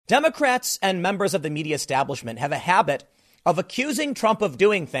Democrats and members of the media establishment have a habit of accusing Trump of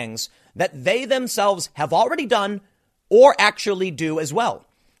doing things that they themselves have already done or actually do as well.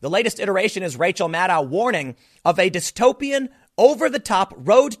 The latest iteration is Rachel Maddow warning of a dystopian, over-the-top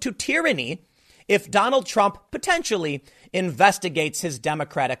road to tyranny if Donald Trump potentially investigates his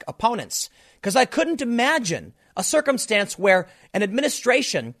Democratic opponents. Because I couldn't imagine a circumstance where an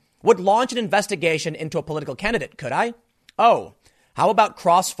administration would launch an investigation into a political candidate, could I? Oh, how about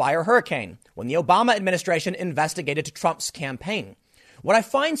Crossfire Hurricane, when the Obama administration investigated Trump's campaign? What I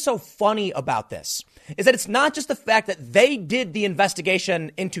find so funny about this is that it's not just the fact that they did the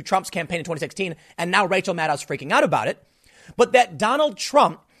investigation into Trump's campaign in 2016, and now Rachel Maddow's freaking out about it, but that Donald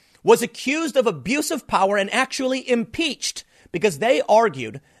Trump was accused of abuse of power and actually impeached because they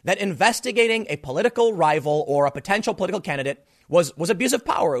argued that investigating a political rival or a potential political candidate was abuse of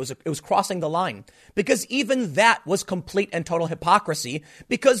power. It was crossing the line, because even that was complete and total hypocrisy,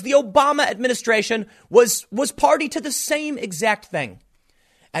 because the Obama administration was party to the same exact thing.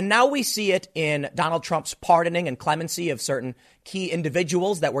 And now we see it in Donald Trump's pardoning and clemency of certain key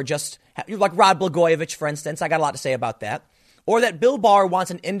individuals that were just like Rod Blagojevich, for instance. I got a lot to say about that. Or that Bill Barr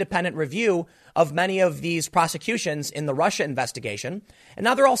wants an independent review of many of these prosecutions in the Russia investigation. And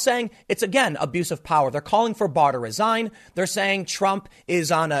now they're all saying it's, again, abuse of power. They're calling for Barr to resign. They're saying Trump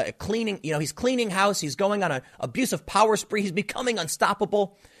is on a cleaning, he's cleaning house. He's going on an abuse of power spree. He's becoming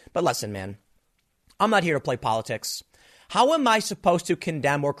unstoppable. But listen, man, I'm not here to play politics. How am I supposed to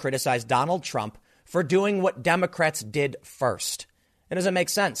condemn or criticize Donald Trump for doing what Democrats did first? It doesn't make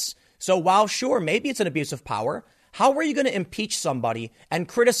sense. So while, sure, maybe it's an abuse of power, how are you going to impeach somebody and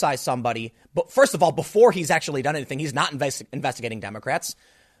criticize somebody? But first of all, before he's actually done anything, he's not investigating Democrats.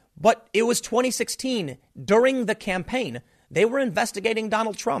 But it was 2016 during the campaign. They were investigating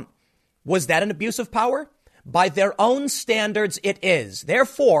Donald Trump. Was that an abuse of power? By their own standards, it is.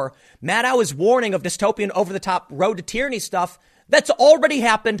 Therefore, Maddow is warning of dystopian over-the-top road to tyranny stuff that's already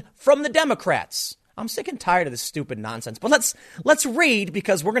happened from the Democrats. I'm sick and tired of this stupid nonsense. But let's read,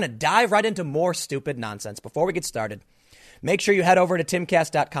 because we're going to dive right into more stupid nonsense. Before we get started, make sure you head over to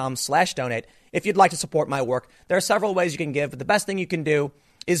timcast.com/donate if you'd like to support my work. There are several ways you can give, but the best thing you can do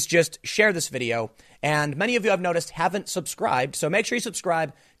is just share this video. And many of you, I've noticed, haven't subscribed. So make sure you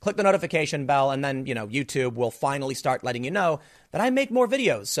subscribe, click the notification bell, and then, YouTube will finally start letting you know that I make more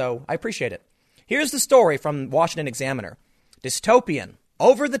videos. So I appreciate it. Here's the story from Washington Examiner. Dystopian,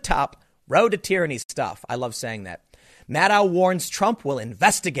 over-the-top, road to tyranny stuff. I love saying that. Maddow warns Trump will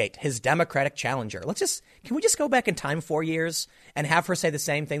investigate his Democratic challenger. Can we just go back in time 4 years and have her say the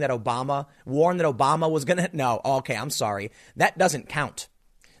same thing that Obama warned that Obama was going to? No. Okay. I'm sorry. That doesn't count.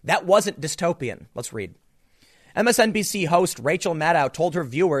 That wasn't dystopian. Let's read. MSNBC host Rachel Maddow told her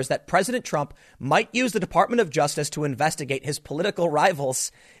viewers that President Trump might use the Department of Justice to investigate his political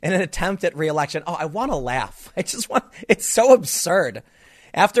rivals in an attempt at re-election. Oh, I want to laugh. It's so absurd.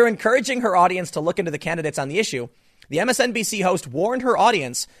 After encouraging her audience to look into the candidates on the issue, the MSNBC host warned her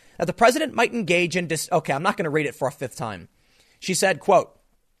audience that the president might engage in Okay, I'm not going to read it for a fifth time. She said, quote,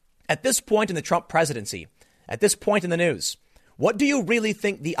 "At this point in the Trump presidency, at this point in the news, what do you really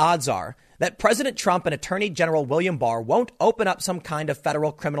think the odds are that President Trump and Attorney General William Barr won't open up some kind of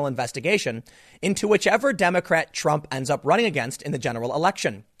federal criminal investigation into whichever Democrat Trump ends up running against in the general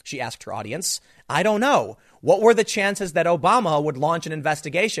election?" She asked her audience. "I don't know. What were the chances that Obama would launch an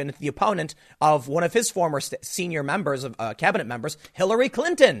investigation into the opponent of one of his former senior members of cabinet members, Hillary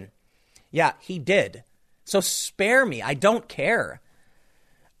Clinton?" Yeah, he did. So spare me. I don't care.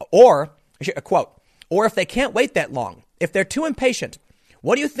 Or, quote, "Or if they can't wait that long, if they're too impatient,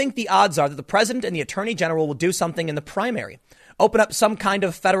 what do you think the odds are that the president and the attorney general will do something in the primary, open up some kind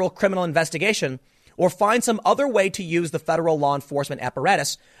of federal criminal investigation, or find some other way to use the federal law enforcement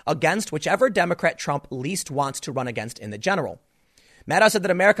apparatus against whichever Democrat Trump least wants to run against in the general?" Maddow said that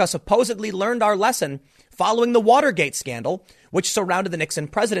America supposedly learned our lesson following the Watergate scandal, which surrounded the Nixon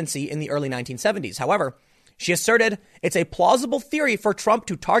presidency in the early 1970s. However, she asserted it's a plausible theory for Trump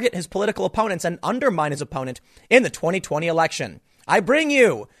to target his political opponents and undermine his opponent in the 2020 election. I bring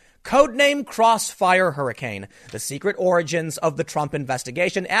you codename Crossfire Hurricane, the secret origins of the Trump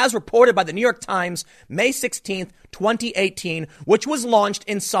investigation, as reported by the New York Times, May 16th, 2018, which was launched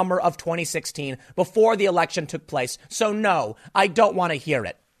in summer of 2016 before the election took place. So no, I don't want to hear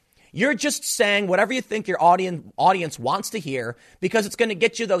it. You're just saying whatever you think your audience wants to hear because it's going to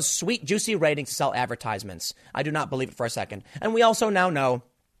get you those sweet, juicy ratings to sell advertisements. I do not believe it for a second. And we also now know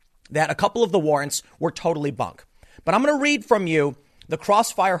that a couple of the warrants were totally bunk. But I'm going to read from you the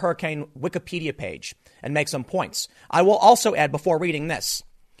Crossfire Hurricane Wikipedia page and make some points. I will also add, before reading this,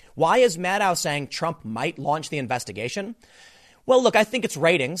 why is Maddow saying Trump might launch the investigation? Well, look, I think it's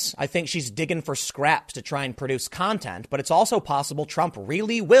ratings. I think she's digging for scraps to try and produce content, but it's also possible Trump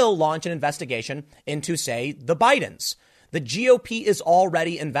really will launch an investigation into, say, the Bidens. The GOP is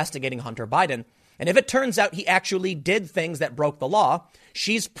already investigating Hunter Biden. And if it turns out he actually did things that broke the law,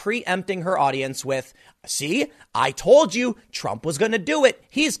 she's preempting her audience with, see, I told you Trump was going to do it.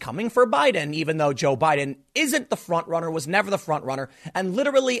 He's coming for Biden, even though Joe Biden isn't the front runner, was never the front runner. And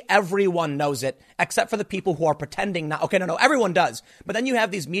literally everyone knows it, except for the people who are pretending not. Okay, no, everyone does. But then you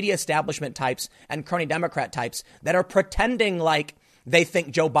have these media establishment types and crony Democrat types that are pretending like they think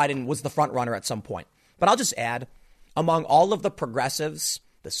Joe Biden was the front runner at some point. But I'll just add, among all of the progressives,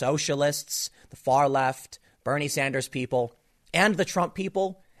 the socialists, the far left, Bernie Sanders people, and the Trump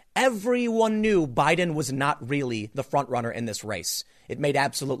people, everyone knew Biden was not really the front runner in this race. It made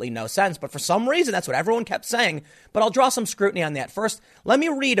absolutely no sense. But for some reason, that's what everyone kept saying. But I'll draw some scrutiny on that. First, let me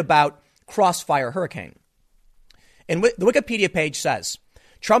read about Crossfire Hurricane. And the Wikipedia page says,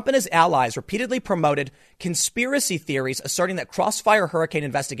 Trump and his allies repeatedly promoted conspiracy theories asserting that Crossfire Hurricane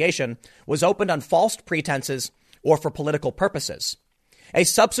investigation was opened on false pretenses or for political purposes. A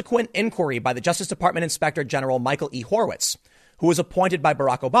subsequent inquiry by the Justice Department Inspector General Michael E. Horowitz, who was appointed by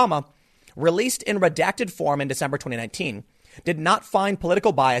Barack Obama, released in redacted form in December 2019, did not find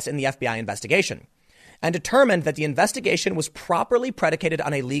political bias in the FBI investigation and determined that the investigation was properly predicated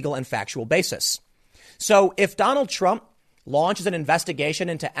on a legal and factual basis. So if Donald Trump launches an investigation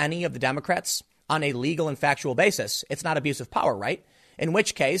into any of the Democrats on a legal and factual basis, it's not abuse of power, right? In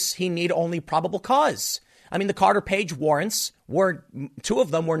which case he need only probable cause. I mean, the Carter Page warrants two of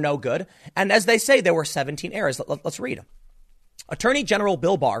them were no good. And as they say, there were 17 errors. Let's read. Attorney General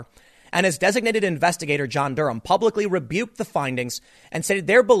Bill Barr and his designated investigator, John Durham, publicly rebuked the findings and stated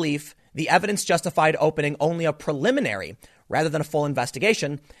their belief the evidence justified opening only a preliminary rather than a full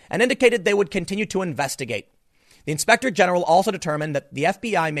investigation, and indicated they would continue to investigate. The Inspector General also determined that the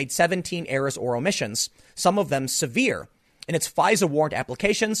FBI made 17 errors or omissions, some of them severe, in its FISA warrant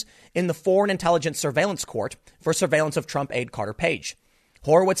applications in the Foreign Intelligence Surveillance Court for surveillance of Trump aide Carter Page.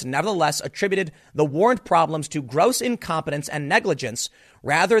 Horowitz nevertheless attributed the warrant problems to gross incompetence and negligence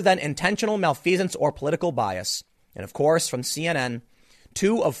rather than intentional malfeasance or political bias. And of course, from CNN,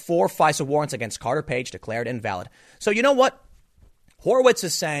 2 of 4 FISA warrants against Carter Page declared invalid. So you know what? Horowitz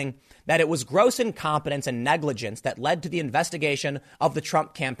is saying that it was gross incompetence and negligence that led to the investigation of the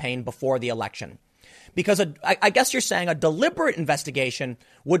Trump campaign before the election. Because I guess you're saying a deliberate investigation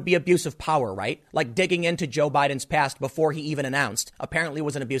would be abuse of power, right? Like digging into Joe Biden's past before he even announced apparently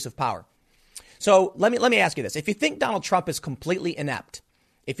was an abuse of power. So let me ask you this. If you think Donald Trump is completely inept,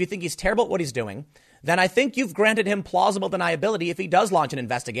 if you think he's terrible at what he's doing, then I think you've granted him plausible deniability if he does launch an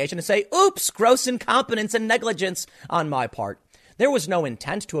investigation and say, oops, gross incompetence and negligence on my part. There was no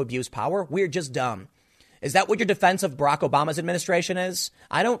intent to abuse power. We're just dumb. Is that what your defense of Barack Obama's administration is?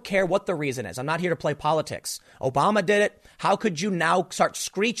 I don't care what the reason is. I'm not here to play politics. Obama did it. How could you now start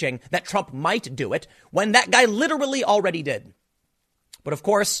screeching that Trump might do it when that guy literally already did? But of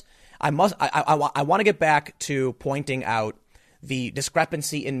course, I want to get back to pointing out the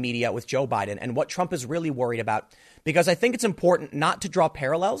discrepancy in media with Joe Biden and what Trump is really worried about, because I think it's important not to draw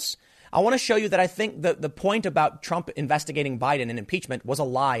parallels. I want to show you that I think the point about Trump investigating Biden and impeachment was a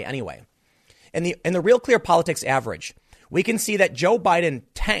lie anyway. In the Real Clear Politics average, we can see that Joe Biden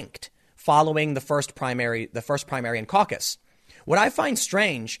tanked following the first primary and caucus. What I find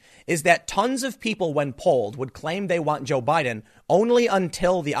strange is that tons of people, when polled, would claim they want Joe Biden only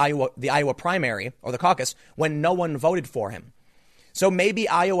until the Iowa primary or the caucus, when no one voted for him. So maybe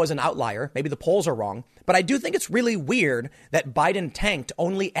Iowa's an outlier. Maybe the polls are wrong. But I do think it's really weird that Biden tanked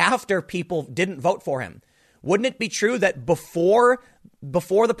only after people didn't vote for him. Wouldn't it be true that before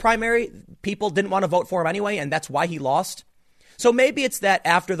the primary, people didn't want to vote for him anyway, and that's why he lost? So maybe it's that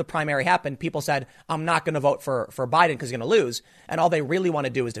after the primary happened, people said, I'm not going to vote for Biden because he's going to lose. And all they really want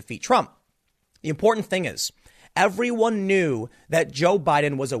to do is defeat Trump. The important thing is, everyone knew that Joe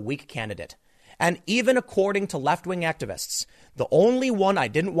Biden was a weak candidate. And even according to left-wing activists, the only one I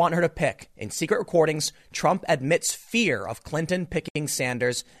didn't want her to pick, in secret recordings, Trump admits fear of Clinton picking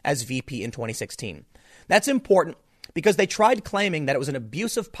Sanders as VP in 2016. That's important because they tried claiming that it was an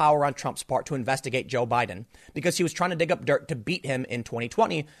abuse of power on Trump's part to investigate Joe Biden because he was trying to dig up dirt to beat him in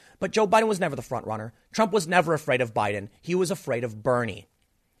 2020. But Joe Biden was never the front runner. Trump was never afraid of Biden. He was afraid of Bernie.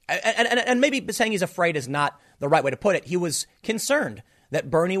 And maybe saying he's afraid is not the right way to put it. He was concerned that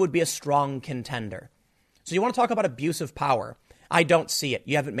Bernie would be a strong contender. So you want to talk about abuse of power? I don't see it.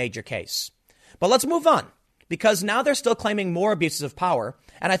 You haven't made your case. But let's move on, because now they're still claiming more abuses of power.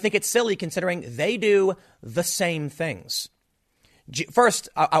 And I think it's silly considering they do the same things. First,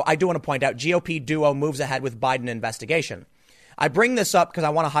 I do want to point out GOP duo moves ahead with Biden investigation. I bring this up because I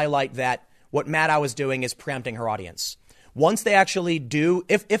want to highlight that what Maddow is doing is preempting her audience. Once they actually do,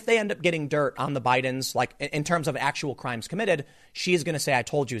 if they end up getting dirt on the Bidens, like in terms of actual crimes committed, she's going to say, I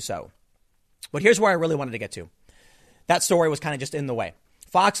told you so. But here's where I really wanted to get to. That story was kind of just in the way.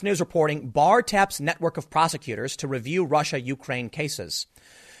 Fox News reporting Barr taps network of prosecutors to review Russia-Ukraine cases.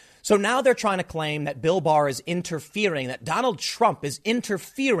 So now they're trying to claim that Bill Barr is interfering, that Donald Trump is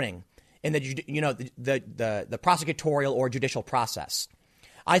interfering in the prosecutorial or judicial process.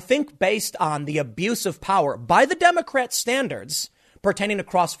 I think based on the abuse of power by the Democrat standards pertaining to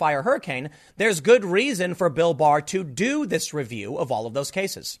Crossfire Hurricane, there's good reason for Bill Barr to do this review of all of those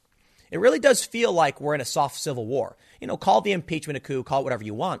cases. It really does feel like we're in a soft civil war. Call the impeachment a coup, call it whatever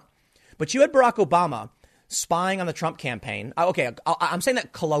you want. But you had Barack Obama spying on the Trump campaign. Okay, I'm saying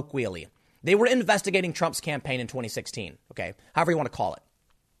that colloquially. They were investigating Trump's campaign in 2016. Okay, however you want to call it.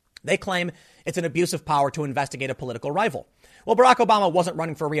 They claim it's an abuse of power to investigate a political rival. Well, Barack Obama wasn't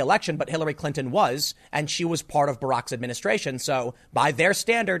running for re-election, but Hillary Clinton was, and she was part of Barack's administration. So by their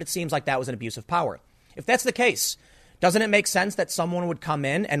standard, it seems like that was an abuse of power. If that's the case, doesn't it make sense that someone would come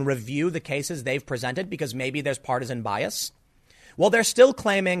in and review the cases they've presented because maybe there's partisan bias? Well, they're still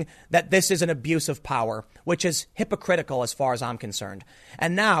claiming that this is an abuse of power, which is hypocritical as far as I'm concerned.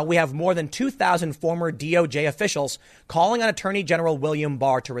 And now we have more than 2,000 former DOJ officials calling on Attorney General William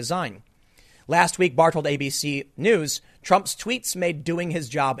Barr to resign. Last week, Barr told ABC News, Trump's tweets made doing his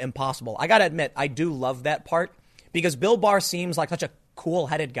job impossible. I got to admit, I do love that part because Bill Barr seems like such a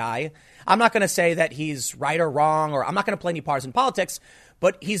cool-headed guy. I'm not going to say that he's right or wrong, or I'm not going to play any partisan politics,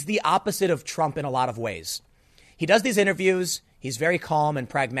 but he's the opposite of Trump in a lot of ways. He does these interviews. He's very calm and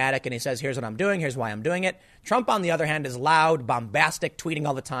pragmatic, and he says, here's what I'm doing. Here's why I'm doing it. Trump, on the other hand, is loud, bombastic, tweeting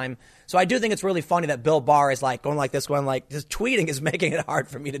all the time. So I do think it's really funny that Bill Barr is like going like this, going like this. Tweeting is making it hard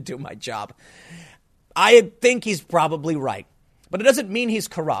for me to do my job. I think he's probably right. But it doesn't mean he's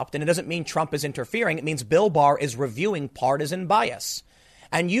corrupt, and it doesn't mean Trump is interfering. It means Bill Barr is reviewing partisan bias.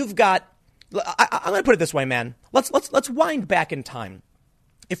 And you've got, I'm going to put it this way, man. Let's wind back in time.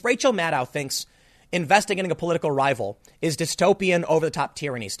 If Rachel Maddow thinks investigating a political rival is dystopian, over-the-top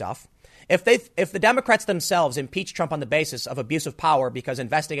tyranny stuff, if the Democrats themselves impeach Trump on the basis of abuse of power because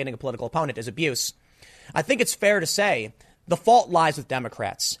investigating a political opponent is abuse, I think it's fair to say the fault lies with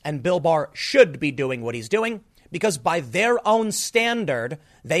Democrats, and Bill Barr should be doing what he's doing because by their own standard,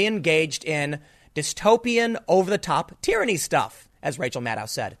 they engaged in dystopian, over-the-top tyranny stuff, as Rachel Maddow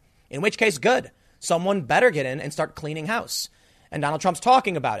said. In which case, good. Someone better get in and start cleaning house. And Donald Trump's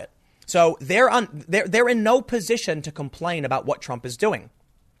talking about it. So they're in no position to complain about what Trump is doing.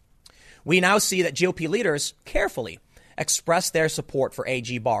 We now see that GOP leaders carefully express their support for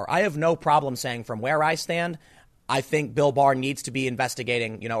AG Barr. I have no problem saying from where I stand, I think Bill Barr needs to be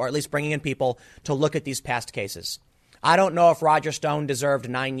investigating, or at least bringing in people to look at these past cases. I don't know if Roger Stone deserved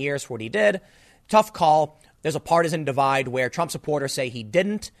 9 years for what he did. Tough call. There's a partisan divide where Trump supporters say he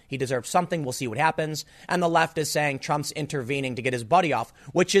didn't. He deserves something. We'll see what happens. And the left is saying Trump's intervening to get his buddy off,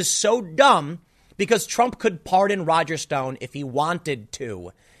 which is so dumb because Trump could pardon Roger Stone if he wanted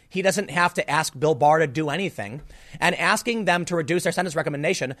to. He doesn't have to ask Bill Barr to do anything. And asking them to reduce their sentence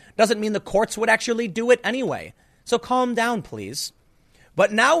recommendation doesn't mean the courts would actually do it anyway. So calm down, please.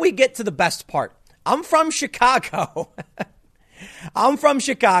 But now we get to the best part. I'm from Chicago.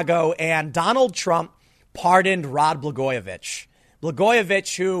 And Donald Trump pardoned Rod Blagojevich.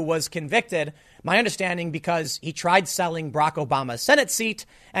 Blagojevich, who was convicted, my understanding, because he tried selling Barack Obama's Senate seat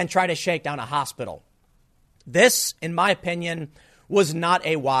and tried to shake down a hospital. This, in my opinion, was not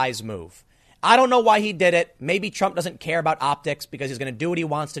a wise move. I don't know why he did it. Maybe Trump doesn't care about optics because he's going to do what he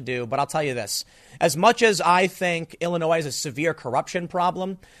wants to do. But I'll tell you this. As much as I think Illinois has a severe corruption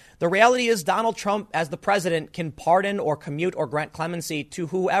problem, the reality is Donald Trump, as the president, can pardon or commute or grant clemency to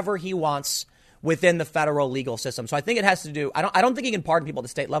whoever he wants within the federal legal system. So I think it has to do, I don't think he can pardon people at the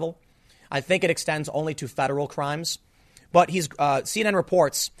state level. I think it extends only to federal crimes. But CNN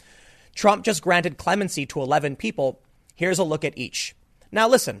reports Trump just granted clemency to 11 people. Here's a look at each. Now,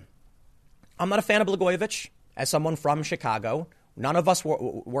 listen, I'm not a fan of Blagojevich. As someone from Chicago, none of us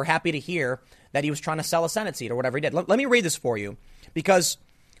were happy to hear that he was trying to sell a Senate seat or whatever he did. Let me read this for you, because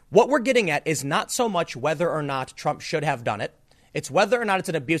what we're getting at is not so much whether or not Trump should have done it. It's whether or not it's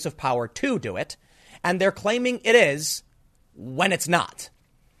an abuse of power to do it. And they're claiming it is when it's not.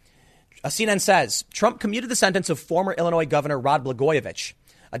 CNN says Trump commuted the sentence of former Illinois Governor Rod Blagojevich,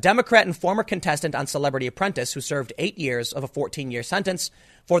 a Democrat and former contestant on Celebrity Apprentice who served 8 years of a 14-year sentence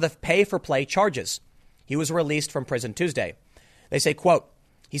for the pay-for-play charges. He was released from prison Tuesday. They say, quote,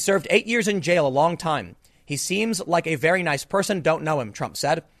 he served 8 years in jail, a long time. He seems like a very nice person. Don't know him, Trump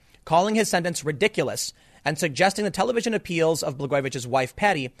said, calling his sentence ridiculous and suggesting the television appeals of Blagojevich's wife,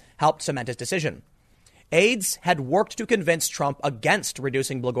 Patty, helped cement his decision. Aides had worked to convince Trump against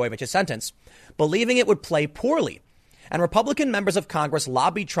reducing Blagojevich's sentence, believing it would play poorly, and Republican members of Congress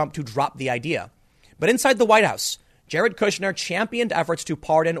lobbied Trump to drop the idea. But inside the White House, Jared Kushner championed efforts to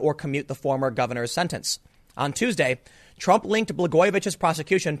pardon or commute the former governor's sentence. On Tuesday, Trump linked Blagojevich's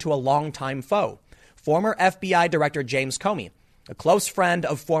prosecution to a longtime foe, former FBI Director James Comey, a close friend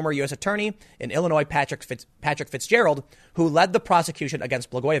of former U.S. Attorney in Illinois Patrick Fitzgerald, who led the prosecution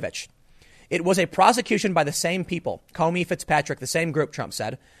against Blagojevich. It was a prosecution by the same people, Comey, Fitzpatrick, the same group, Trump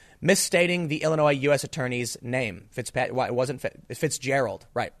said, misstating the Illinois U.S. Attorney's name. It wasn't Fitzgerald,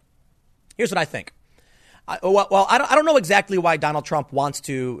 right? Here's what I think. I don't know exactly why Donald Trump wants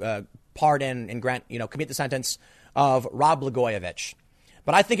to pardon and grant, commute the sentence of Rod Blagojevich,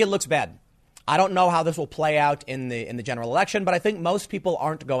 but I think it looks bad. I don't know how this will play out in the general election, but I think most people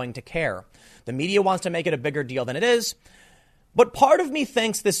aren't going to care. The media wants to make it a bigger deal than it is. But part of me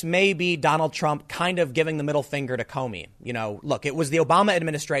thinks this may be Donald Trump kind of giving the middle finger to Comey. Look, it was the Obama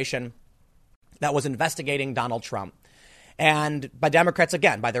administration that was investigating Donald Trump. And by Democrats,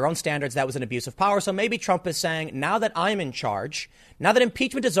 again, by their own standards, that was an abuse of power. So maybe Trump is saying, now that I'm in charge, now that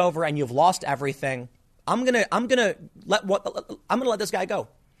impeachment is over and you've lost everything, I'm gonna let this guy go.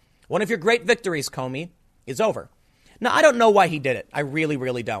 One of your great victories, Comey, is over. Now, I don't know why he did it. I really,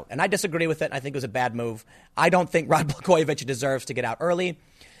 really don't. And I disagree with it. I think it was a bad move. I don't think Rod Blagojevich deserves to get out early.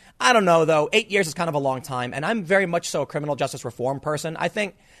 I don't know, though. 8 years is kind of a long time. And I'm very much so a criminal justice reform person.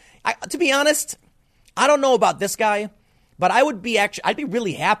 To be honest, I don't know about this guy, but I'd be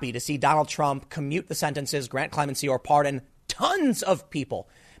really happy to see Donald Trump commute the sentences, grant clemency, or pardon tons of people.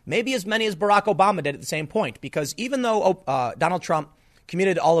 Maybe as many as Barack Obama did at the same point. Because even though Donald Trump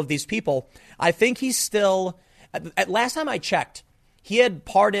commuted all of these people, I think he's still... At last time I checked, he had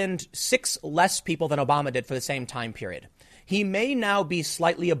pardoned 6 less people than Obama did for the same time period. He may now be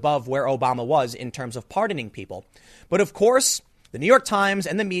slightly above where Obama was in terms of pardoning people. But of course, the New York Times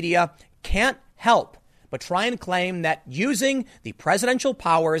and the media can't help but try and claim that using the presidential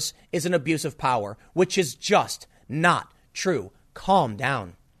powers is an abuse of power, which is just not true. Calm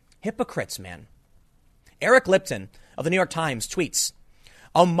down. Hypocrites, man. Eric Lipton of the New York Times tweets,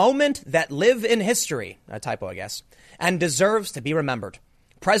 "A moment that live in history," a typo, I guess, "and deserves to be remembered.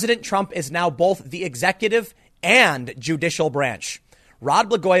 President Trump is now both the executive and judicial branch. Rod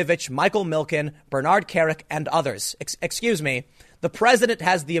Blagojevich, Michael Milken, Bernard Kerik, and others. Excuse me, the president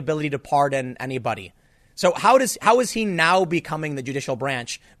has the ability to pardon anybody. So how is he now becoming the judicial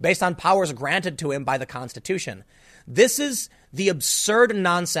branch based on powers granted to him by the Constitution? This is the absurd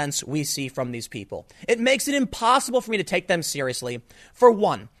nonsense we see from these people. It makes it impossible for me to take them seriously. For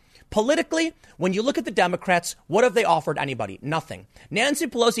one, politically, when you look at the Democrats, what have they offered anybody? Nothing. Nancy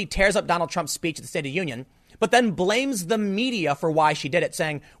Pelosi tears up Donald Trump's speech at the State of the Union, but then blames the media for why she did it,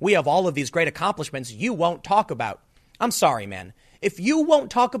 saying, we have all of these great accomplishments you won't talk about. I'm sorry, man. If you won't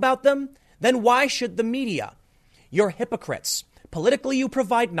talk about them, then why should the media? You're hypocrites. Politically, you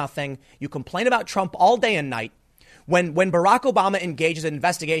provide nothing. You complain about Trump all day and night. When Barack Obama engages in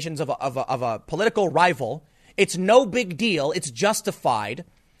investigations of a political rival, it's no big deal. It's justified.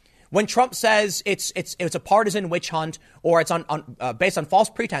 When Trump says it's a partisan witch hunt or it's based on false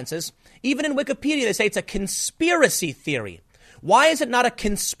pretenses, even in Wikipedia, they say it's a conspiracy theory. Why is it not a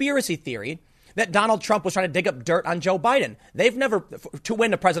conspiracy theory that Donald Trump was trying to dig up dirt on Joe Biden? They've never, to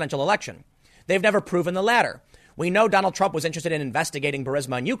win a presidential election, they've never proven the latter. We know Donald Trump was interested in investigating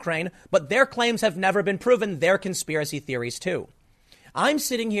Burisma in Ukraine, but their claims have never been proven. They're conspiracy theories, too. I'm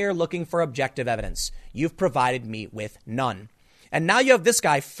sitting here looking for objective evidence. You've provided me with none. And now you have this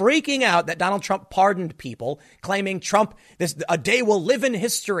guy freaking out that Donald Trump pardoned people, claiming a day will live in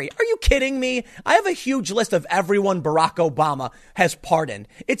history. Are you kidding me? I have a huge list of everyone Barack Obama has pardoned.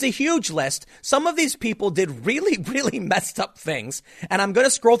 It's a huge list. Some of these people did really, really messed up things. And I'm going to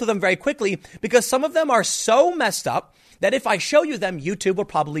scroll through them very quickly because some of them are so messed up that if I show you them, YouTube will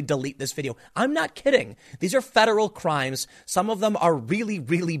probably delete this video. I'm not kidding. These are federal crimes. Some of them are really,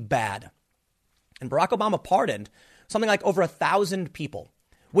 really bad. And Barack Obama pardoned something like over 1,000 people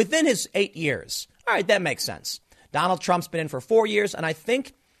within his 8 years. All right, that makes sense. Donald Trump's been in for 4 years, and I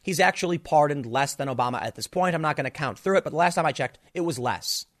think he's actually pardoned less than Obama at this point. I'm not going to count through it, but the last time I checked, it was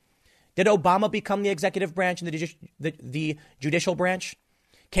less. Did Obama become the executive branch and the judicial branch?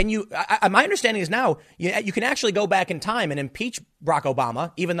 My understanding is now you can actually go back in time and impeach Barack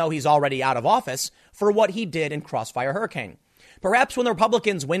Obama, even though he's already out of office, for what he did in Crossfire Hurricane. Perhaps when the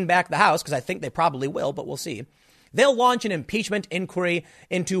Republicans win back the House, because I think they probably will, but we'll see, they'll launch an impeachment inquiry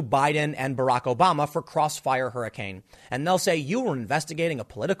into Biden and Barack Obama for Crossfire Hurricane. And they'll say, you were investigating a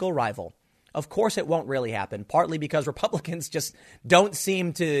political rival. Of course, it won't really happen, partly because Republicans just don't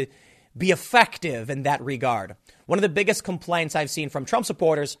seem to be effective in that regard. One of the biggest complaints I've seen from Trump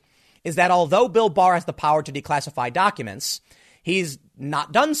supporters is that although Bill Barr has the power to declassify documents, he's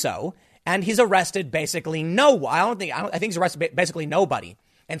not done so. And he's arrested basically I think he's arrested basically nobody.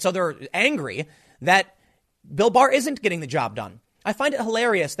 And so they're angry that Bill Barr isn't getting the job done. I find it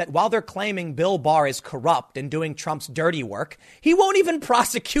hilarious that while they're claiming Bill Barr is corrupt and doing Trump's dirty work, he won't even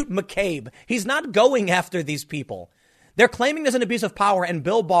prosecute McCabe. He's not going after these people. They're claiming there's an abuse of power, and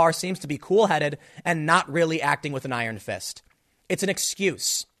Bill Barr seems to be cool-headed and not really acting with an iron fist. It's an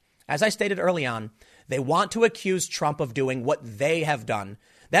excuse. As I stated early on, they want to accuse Trump of doing what they have done.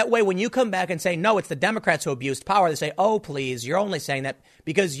 That way, when you come back and say, no, it's the Democrats who abused power, they say, oh, please, you're only saying that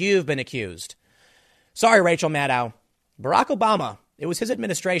because you've been accused. Sorry, Rachel Maddow. Barack Obama, it was his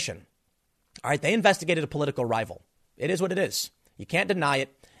administration. All right, they investigated a political rival. It is what it is. You can't deny it.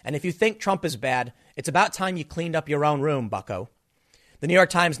 And if you think Trump is bad, it's about time you cleaned up your own room, bucko. The New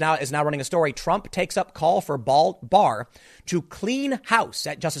York Times is now running a story. Trump takes up call for Barr to clean house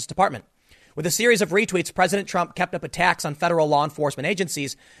at Justice Department. With a series of retweets, President Trump kept up attacks on federal law enforcement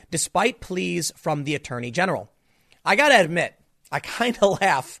agencies despite pleas from the attorney general. I got to admit, I kind of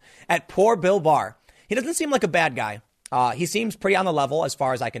laugh at poor Bill Barr. He doesn't seem like a bad guy. He seems pretty on the level as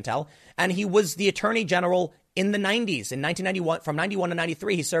far as I can tell. And he was the attorney general in the 90s. In 1991, from 91 to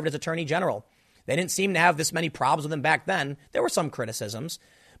 93, he served as attorney general. They didn't seem to have this many problems with him back then. There were some criticisms,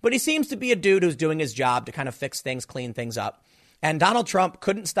 but he seems to be a dude who's doing his job to kind of fix things, clean things up. And Donald Trump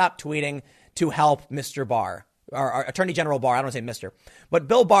couldn't stop tweeting to help Mr. Barr, or Attorney General Barr. I don't say Mr., but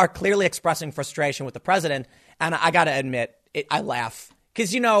Bill Barr clearly expressing frustration with the president. And I got to admit, I laugh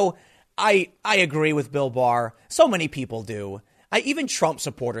because, I agree with Bill Barr. So many people do. Even Trump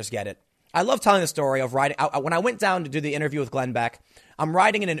supporters get it. I love telling the story of riding. When I went down to do the interview with Glenn Beck, I'm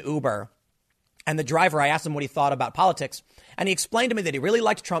riding in an Uber. And the driver, I asked him what he thought about politics. And he explained to me that he really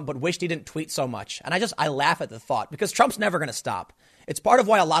liked Trump, but wished he didn't tweet so much. And I laugh at the thought because Trump's never going to stop. It's part of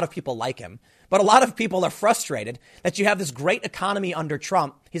why a lot of people like him. But a lot of people are frustrated that you have this great economy under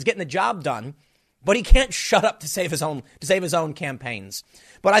Trump. He's getting the job done, but he can't shut up to save his own campaigns.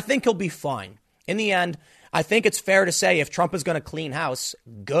 But I think he'll be fine. In the end, I think it's fair to say if Trump is going to clean house,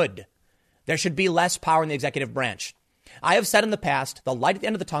 good. There should be less power in the executive branch. I have said in the past, the light at the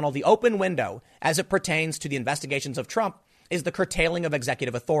end of the tunnel, the open window, as it pertains to the investigations of Trump, is the curtailing of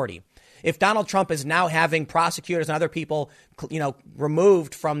executive authority. If Donald Trump is now having prosecutors and other people,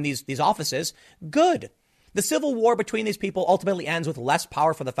 removed from these offices, good. The civil war between these people ultimately ends with less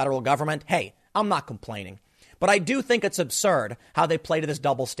power for the federal government. Hey, I'm not complaining. But I do think it's absurd how they play to this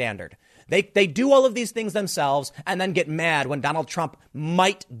double standard. They do all of these things themselves and then get mad when Donald Trump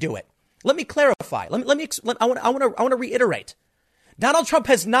might do it. Let me clarify. I want to reiterate. Donald Trump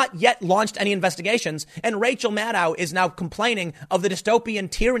has not yet launched any investigations, and Rachel Maddow is now complaining of the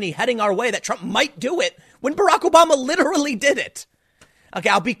dystopian tyranny heading our way that Trump might do it when Barack Obama literally did it. Okay,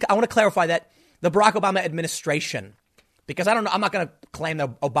 I want to clarify that the Barack Obama administration, because I'm not going to claim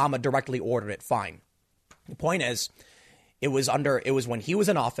that Obama directly ordered it. Fine. The point is, it was when he was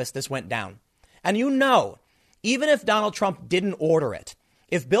in office, this went down. And even if Donald Trump didn't order it,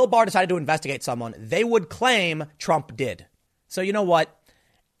 if Bill Barr decided to investigate someone, they would claim Trump did. So you know what?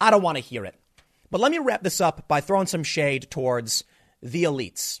 I don't want to hear it. But let me wrap this up by throwing some shade towards the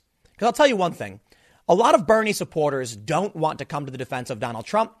elites. Because I'll tell you one thing. A lot of Bernie supporters don't want to come to the defense of Donald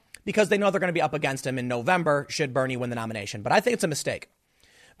Trump because they know they're going to be up against him in November should Bernie win the nomination. But I think it's a mistake.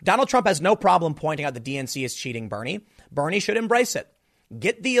 Donald Trump has no problem pointing out the DNC is cheating Bernie. Bernie should embrace it.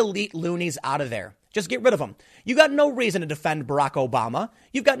 Get the elite loonies out of there. Just get rid of them. You got no reason to defend Barack Obama.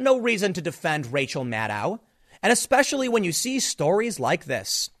 You've got no reason to defend Rachel Maddow. And especially when you see stories like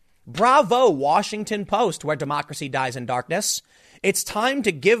this. Bravo, Washington Post, where democracy dies in darkness. It's time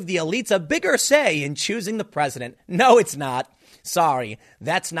to give the elites a bigger say in choosing the president. No, it's not. Sorry,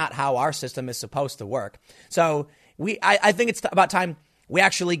 that's not how our system is supposed to work. So I think it's about time we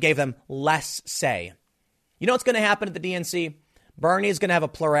actually gave them less say. You know what's going to happen at the DNC? Bernie is going to have a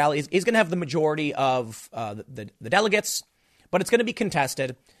plurality. He's going to have the majority of the delegates, but it's going to be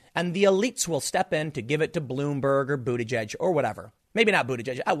contested. And the elites will step in to give it to Bloomberg or Buttigieg or whatever. Maybe not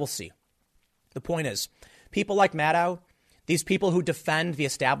Buttigieg. We'll see. The point is, people like Maddow, these people who defend the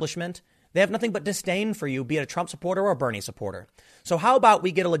establishment, they have nothing but disdain for you, be it a Trump supporter or a Bernie supporter. So how about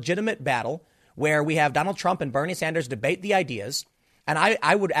we get a legitimate battle where we have Donald Trump and Bernie Sanders debate the ideas? And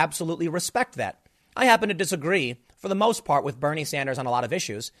I would absolutely respect that. I happen to disagree, for the most part, with Bernie Sanders on a lot of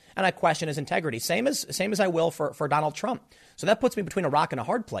issues, and I question his integrity, same as I will for Donald Trump. So that puts me between a rock and a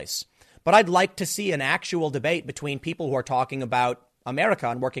hard place. But I'd like to see an actual debate between people who are talking about America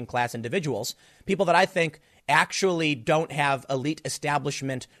and working class individuals, people that I think actually don't have elite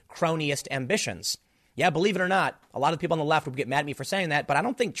establishment cronyist ambitions. Yeah, believe it or not, a lot of people on the left would get mad at me for saying that, but I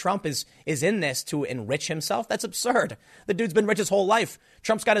don't think Trump is in this to enrich himself. That's absurd. The dude's been rich his whole life.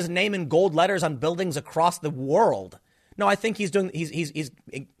 Trump's got his name in gold letters on buildings across the world. No, I think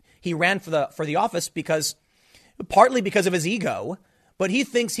he ran for the office partly because of his ego, but he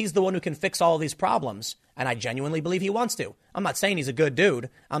thinks he's the one who can fix all of these problems. And I genuinely believe he wants to. I'm not saying he's a good dude.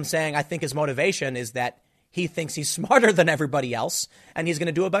 I'm saying I think his motivation is that he thinks he's smarter than everybody else and he's going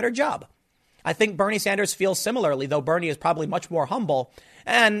to do a better job. I think Bernie Sanders feels similarly, though Bernie is probably much more humble.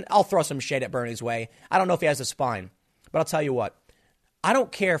 And I'll throw some shade at Bernie's way. I don't know if he has a spine, but I'll tell you what. I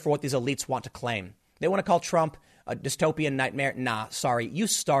don't care for what these elites want to claim. They want to call Trump a dystopian nightmare. Nah, sorry, you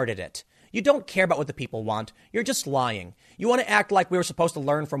started it. You don't care about what the people want. You're just lying. You want to act like we were supposed to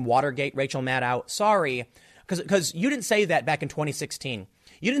learn from Watergate, Rachel Maddow. Sorry, because you didn't say that back in 2016.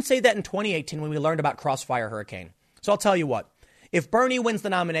 You didn't say that in 2018 when we learned about Crossfire Hurricane. So I'll tell you what. If Bernie wins the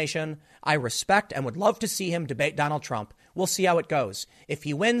nomination, I respect and would love to see him debate Donald Trump. We'll see how it goes. If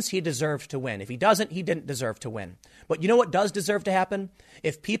he wins, he deserved to win. If he doesn't, he didn't deserve to win. But you know what does deserve to happen?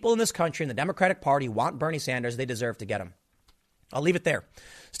 If people in this country and the Democratic Party want Bernie Sanders, they deserve to get him. I'll leave it there.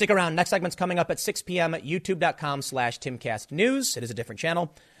 Stick around. Next segment's coming up at 6 p.m. at youtube.com/TimCastNews. It is a different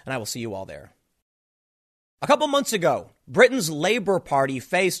channel, and I will see you all there. A couple months ago, Britain's Labour Party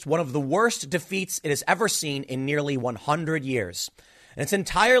faced one of the worst defeats it has ever seen in nearly 100 years. And it's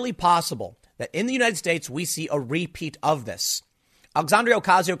entirely possible that in the United States, we see a repeat of this. Alexandria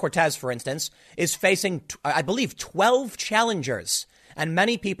Ocasio-Cortez, for instance, is facing, I believe, 12 challengers. And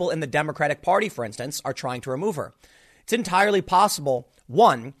many people in the Democratic Party, for instance, are trying to remove her. It's entirely possible,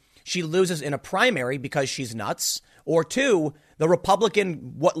 one, she loses in a primary because she's nuts, or two, the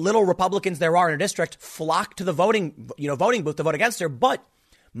what little Republicans there are in a district flock to the voting booth to vote against her, but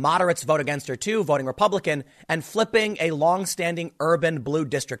moderates vote against her too, voting Republican and flipping a long-standing urban blue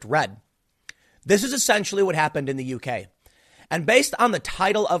district red. This is essentially what happened in the UK. And based on the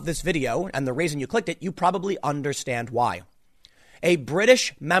title of this video and the reason you clicked it, you probably understand why. A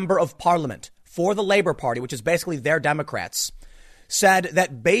British member of parliament for the Labour Party, which is basically their Democrats, said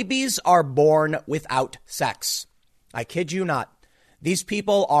that babies are born without sex. I kid you not. These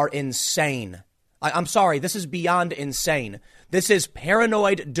people are insane. I'm sorry, this is beyond insane. This is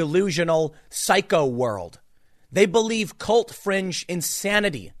paranoid, delusional, psycho world. They believe cult fringe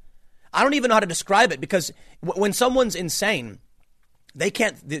insanity. I don't even know how to describe it because when someone's insane,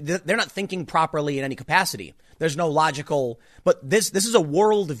 they're not thinking properly in any capacity. There's no logical, but this is a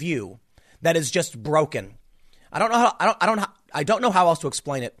worldview that is just broken. I don't know how else to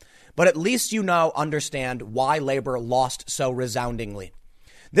explain it, but at least you now understand why Labour lost so resoundingly.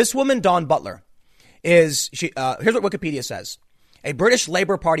 This woman, Dawn Butler, here's what Wikipedia says. A British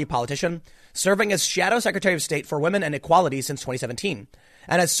Labour Party politician serving as Shadow Secretary of State for Women and Equality since 2017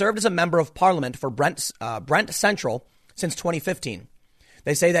 and has served as a member of Parliament for Brent Central since 2015.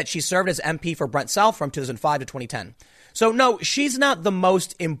 They say that she served as MP for Brent South from 2005 to 2010. So no, she's not the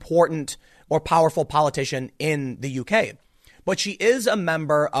most important or powerful politician in the UK, but she is a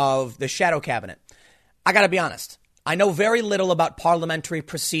member of the shadow cabinet. I got to be honest. I know very little about parliamentary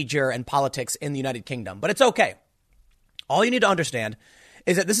procedure and politics in the United Kingdom, but it's okay. All you need to understand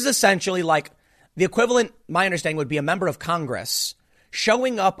is that this is essentially like the equivalent, my understanding, would be a member of Congress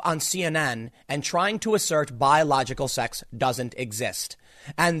showing up on CNN and trying to assert biological sex doesn't exist.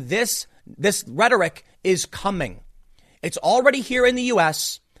 And this rhetoric is coming. It's already here in the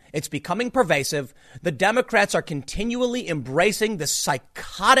U.S. It's becoming pervasive. The Democrats are continually embracing this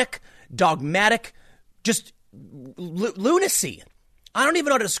psychotic, dogmatic, just lunacy. I don't even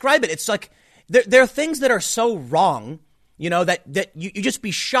know how to describe it. It's like there are things that are so wrong, that you just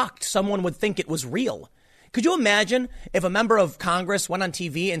be shocked someone would think it was real. Could you imagine if a member of Congress went on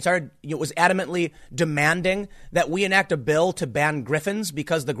TV and was adamantly demanding that we enact a bill to ban griffins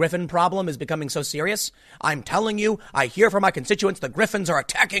because the griffin problem is becoming so serious? I'm telling you, I hear from my constituents the griffins are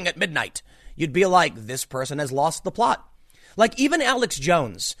attacking at midnight. You'd be like, this person has lost the plot. Like even Alex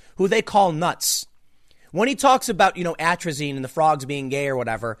Jones, who they call nuts. When he talks about, atrazine and the frogs being gay or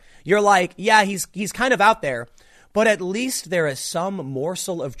whatever, you're like, yeah, he's kind of out there. But at least there is some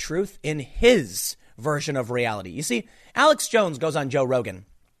morsel of truth in his version of reality. You see, Alex Jones goes on Joe Rogan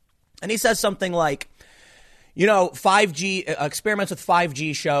and he says something like, 5G experiments with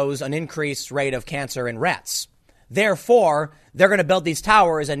 5G shows an increased rate of cancer in rats. Therefore, they're going to build these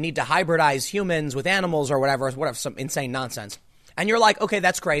towers and need to hybridize humans with animals or whatever, some insane nonsense. And you're like, okay,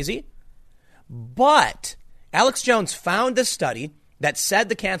 that's crazy. But Alex Jones found this study that said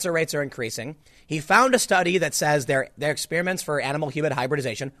the cancer rates are increasing. He found a study that says they're experiments for animal-human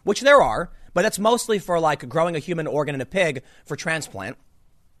hybridization, which there are, but that's mostly for like growing a human organ in a pig for transplant.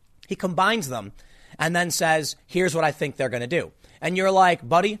 He combines them and then says, here's what I think they're going to do. And you're like,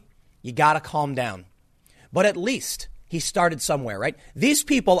 buddy, you got to calm down. But at least he started somewhere, right? These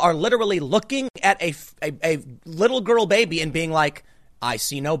people are literally looking at a little girl baby and being like, I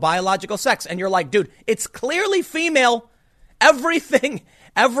see no biological sex. And you're like, dude, it's clearly female. Everything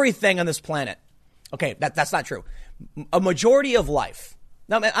on this planet. Okay, that's not true. A majority of life.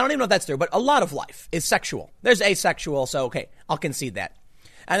 Now, I don't even know if that's true, but a lot of life is sexual. There's asexual, so okay, I'll concede that.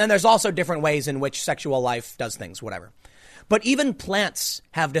 And then there's also different ways in which sexual life does things, whatever. But even plants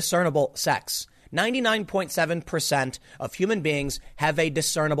have discernible sex. 99.7% of human beings have a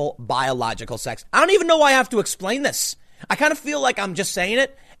discernible biological sex. I don't even know why I have to explain this. I kind of feel like I'm just saying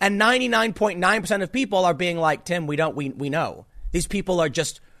it, and 99.9% of people are being like, Tim, we know. These people are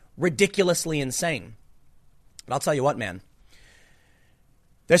just ridiculously insane. But I'll tell you what, man.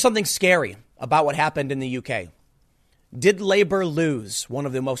 There's something scary about what happened in the UK. Did Labour lose one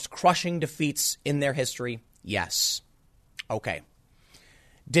of the most crushing defeats in their history? Yes. Okay.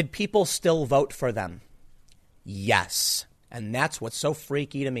 Did people still vote for them? Yes. And that's what's so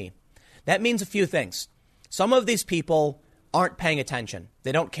freaky to me. That means a few things. Some of these people aren't paying attention.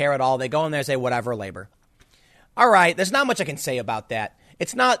 They don't care at all. They go in there and say, whatever, Labour. All right, there's not much I can say about that.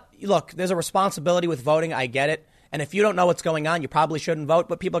 It's not, look, there's a responsibility with voting. I get it. And if you don't know what's going on, you probably shouldn't vote,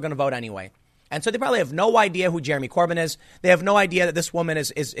 but people are going to vote anyway. And so they probably have no idea who Jeremy Corbyn is. They have no idea that this woman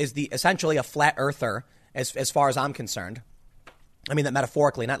is essentially a flat earther, as far as I'm concerned. I mean that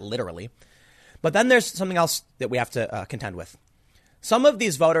metaphorically, not literally. But then there's something else that we have to contend with. Some of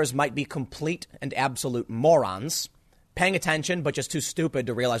these voters might be complete and absolute morons, paying attention but just too stupid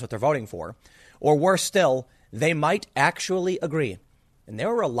to realize what they're voting for. Or worse still, they might actually agree. And there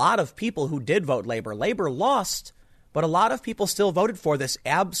were a lot of people who did vote Labour. Labour lost, but a lot of people still voted for this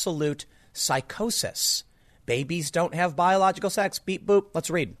absolute psychosis. Babies don't have biological sex. Beep, boop. Let's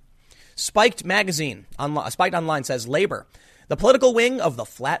read. Spiked Online says, Labour, the political wing of the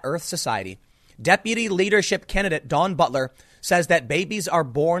Flat Earth Society. Deputy leadership candidate Dawn Butler says that babies are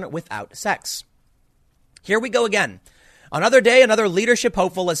born without sex. Here we go again. Another day, another leadership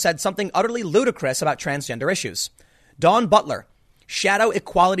hopeful has said something utterly ludicrous about transgender issues. Dawn Butler, Shadow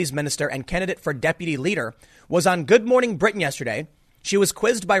Equalities Minister and candidate for deputy leader, was on Good Morning Britain yesterday. She was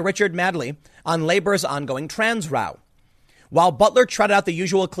quizzed by Richard Madley on Labour's ongoing trans row. While Butler trotted out the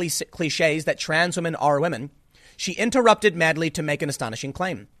usual cliches that trans women are women, she interrupted Madley to make an astonishing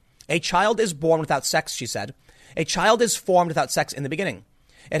claim. A child is born without sex, she said. A child is formed without sex in the beginning.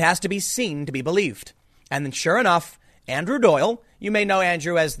 It has to be seen to be believed. And then sure enough, Andrew Doyle, you may know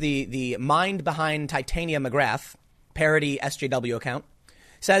Andrew as the mind behind Titania McGrath, parody SJW account,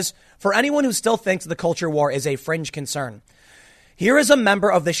 says, for anyone who still thinks the culture war is a fringe concern, here is a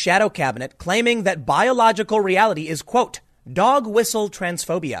member of the shadow cabinet claiming that biological reality is, quote, dog whistle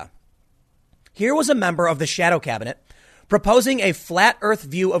transphobia. Here was a member of the shadow cabinet proposing a flat earth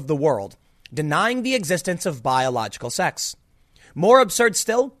view of the world, denying the existence of biological sex. More absurd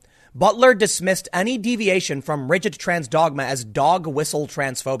still, Butler dismissed any deviation from rigid trans dogma as dog whistle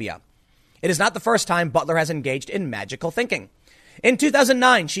transphobia. It is not the first time Butler has engaged in magical thinking. In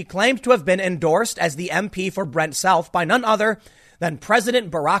 2009, she claimed to have been endorsed as the MP for Brent South by none other than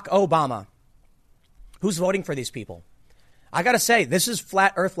President Barack Obama. Who's voting for these people? I got to say, this is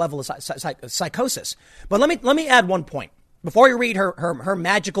flat earth level of psychosis. But let me add one point. Before you read her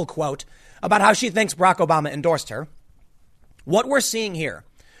magical quote about how she thinks Barack Obama endorsed her, what we're seeing here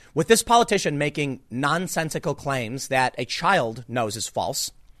with this politician making nonsensical claims that a child knows is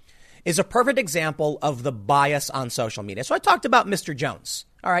false is a perfect example of the bias on social media. So I talked about Mr. Jones.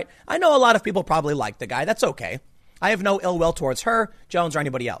 All right. I know a lot of people probably like the guy. That's okay. I have no ill will towards her, Jones, or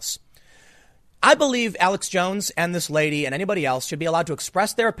anybody else. I believe Alex Jones and this lady and anybody else should be allowed to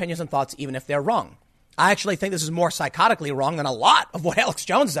express their opinions and thoughts, even if they're wrong. I actually think this is more psychotically wrong than a lot of what Alex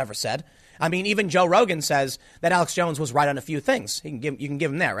Jones has ever said. I mean, even Joe Rogan says that Alex Jones was right on a few things. You can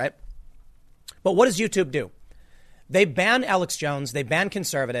give him that, right? But what does YouTube do? They ban Alex Jones. They ban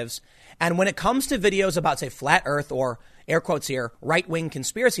conservatives. And when it comes to videos about, say, flat earth or, air quotes here, right-wing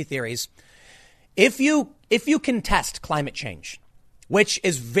conspiracy theories, if you contest climate change, which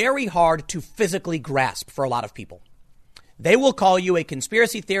is very hard to physically grasp for a lot of people, they will call you a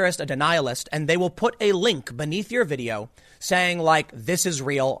conspiracy theorist, a denialist, and they will put a link beneath your video saying, like, this is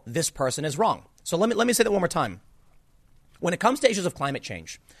real, this person is wrong. So let me say that one more time. When it comes to issues of climate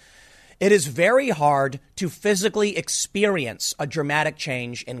change, it is very hard to physically experience a dramatic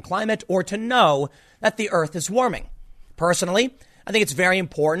change in climate or to know that the earth is warming. Personally, I think it's very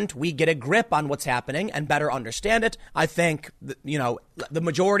important we get a grip on what's happening and better understand it. I think, the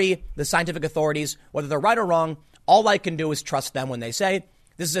majority, the scientific authorities, whether they're right or wrong, all I can do is trust them when they say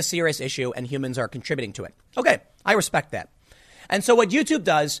this is a serious issue and humans are contributing to it. Okay, I respect that. And so what YouTube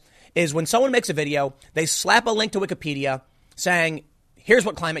does is when someone makes a video, they slap a link to Wikipedia saying, here's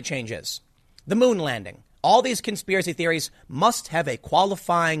what climate change is. The moon landing. All these conspiracy theories must have a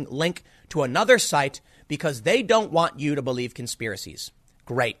qualifying link to another site because they don't want you to believe conspiracies.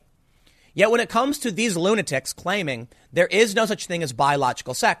 Great. Yet when it comes to these lunatics claiming there is no such thing as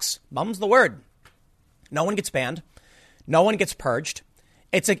biological sex, mum's the word. No one gets banned. No one gets purged.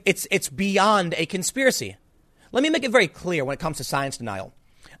 It's beyond a conspiracy. Let me make it very clear when it comes to science denial.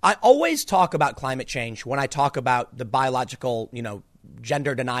 I always talk about climate change when I talk about the biological,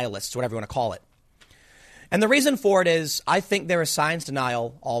 gender denialists, whatever you want to call it. And the reason for it is I think there is science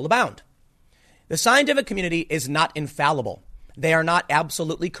denial all abound. The scientific community is not infallible. They are not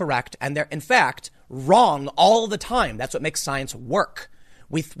absolutely correct. And they're, in fact, wrong all the time. That's what makes science work.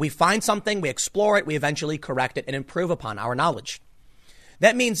 We find something, we explore it, we eventually correct it and improve upon our knowledge.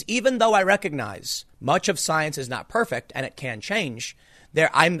 That means even though I recognize much of science is not perfect and it can change,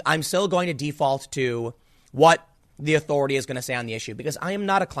 I'm still going to default to what the authority is going to say on the issue because I am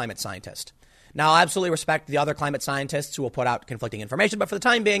not a climate scientist. Now, I absolutely respect the other climate scientists who will put out conflicting information, but for the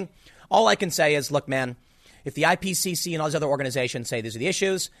time being, all I can say is, look, man, if the IPCC and all these other organizations say these are the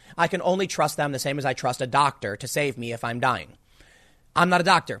issues, I can only trust them the same as I trust a doctor to save me if I'm dying. I'm not a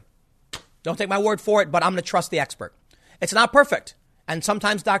doctor. Don't take my word for it, but I'm going to trust the expert. It's not perfect. And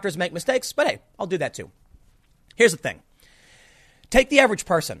sometimes doctors make mistakes, but hey, I'll do that too. Here's the thing. Take the average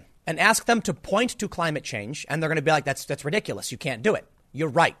person and ask them to point to climate change, and they're going to be like, that's ridiculous. You can't do it. You're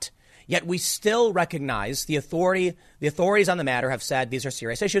right. Yet we still recognize the authorities on the matter have said these are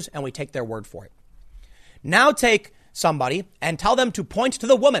serious issues, and we take their word for it. Now take somebody and tell them to point to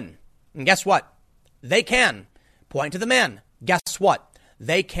the woman. And guess what? They can. Point to the man. Guess what?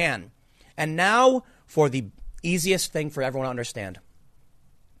 They can. And now for the easiest thing for everyone to understand.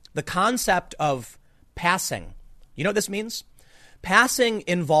 The concept of passing. You know what this means? Passing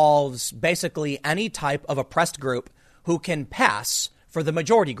involves basically any type of oppressed group who can pass for the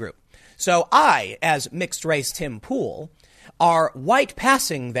majority group. So I, as mixed race Tim Pool, are white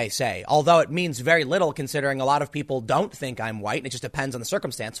passing, they say, although it means very little considering a lot of people don't think I'm white. And it just depends on the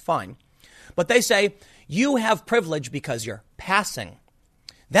circumstance. Fine. But they say you have privilege because you're passing.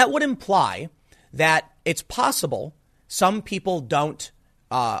 That would imply that it's possible some people don't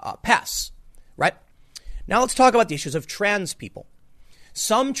pass, right? Now let's talk about the issues of trans people.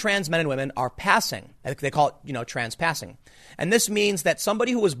 Some trans men and women are passing. They call it, trans passing. And this means that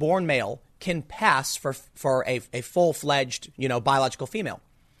somebody who was born male can pass for a full-fledged, biological female.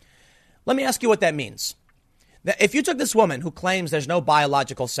 Let me ask you what that means. That if you took this woman who claims there's no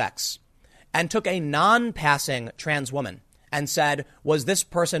biological sex and took a non-passing trans woman and said, was this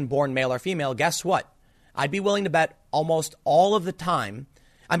person born male or female? Guess what? I'd be willing to bet almost all of the time.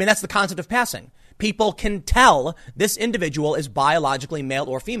 I mean, that's the concept of passing. People can tell this individual is biologically male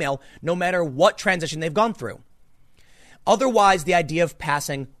or female, no matter what transition they've gone through. Otherwise, the idea of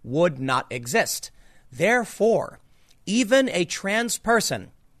passing would not exist. Therefore, even a trans person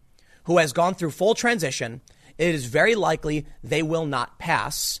who has gone through full transition, it is very likely they will not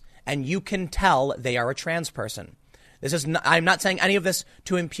pass, and you can tell they are a trans person. I'm not saying any of this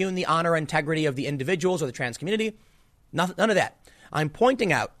to impugn the honor and integrity of the individuals or the trans community. None of that. I'm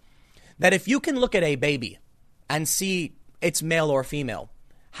pointing out that if you can look at a baby and see it's male or female,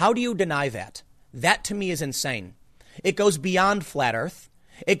 how do you deny that? That to me is insane. It goes beyond flat Earth.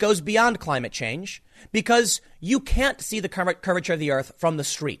 It goes beyond climate change because you can't see the curvature of the Earth from the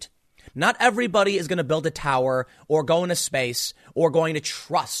street. Not everybody is going to build a tower or go into space or going to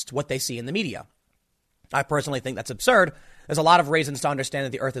trust what they see in the media. I personally think that's absurd. There's a lot of reasons to understand that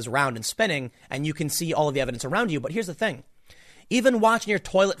the Earth is round and spinning, and you can see all of the evidence around you. But here's the thing. Even watching your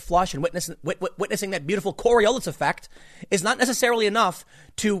toilet flush and witnessing that beautiful Coriolis effect is not necessarily enough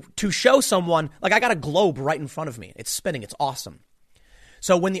to show someone, like I got a globe right in front of me. It's spinning. It's awesome.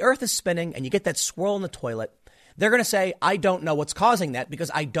 So when the Earth is spinning and you get that swirl in the toilet, they're going to say, I don't know what's causing that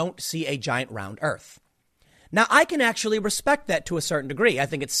because I don't see a giant round Earth. Now, I can actually respect that to a certain degree. I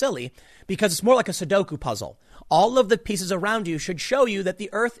think it's silly because it's more like a Sudoku puzzle. All of the pieces around you should show you that the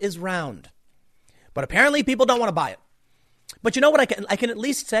Earth is round. But apparently people don't want to buy it. But you know what? I can at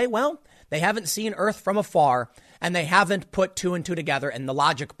least say, well, they haven't seen Earth from afar and they haven't put two and two together in the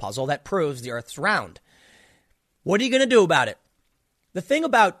logic puzzle that proves the Earth's round. What are you going to do about it? The thing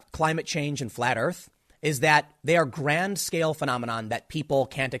about climate change and flat Earth is that they are grand scale phenomenon that people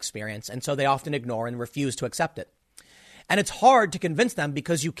can't experience. And so they often ignore and refuse to accept it. And it's hard to convince them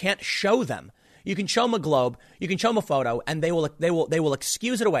because you can't show them. You can show them a globe, you can show them a photo, and they will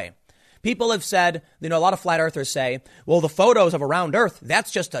excuse it away. People have said, a lot of flat earthers say, well, the photos of a round Earth, that's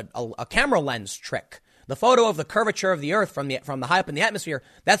just a camera lens trick. The photo of the curvature of the Earth from the high up in the atmosphere,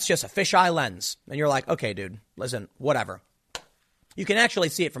 that's just a fisheye lens. And you're like, okay, dude, listen, whatever. You can actually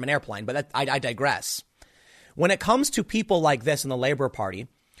see it from an airplane, but I digress. When it comes to people like this in the Labor Party,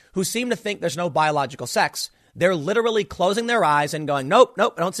 who seem to think there's no biological sex, they're literally closing their eyes and going, nope,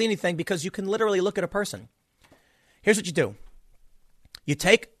 I don't see anything, because you can literally look at a person. Here's what you do. You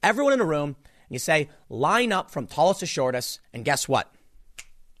take everyone in a room and you say, line up from tallest to shortest, and guess what?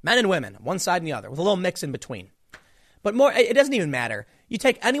 Men and women, one side and the other, with a little mix in between. But more, it doesn't even matter. You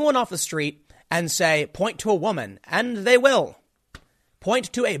take anyone off the street and say, point to a woman, and they will.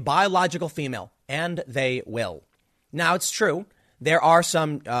 Point to a biological female, and they will. Now, it's true. There are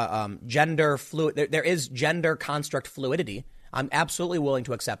some gender fluid. There is gender construct fluidity. I'm absolutely willing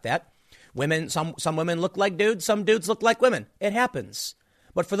to accept that. Women, some women look like dudes. Some dudes look like women. It happens.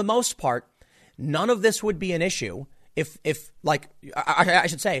 But for the most part, none of this would be an issue if I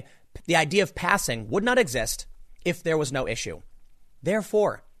should say, the idea of passing would not exist if there was no issue.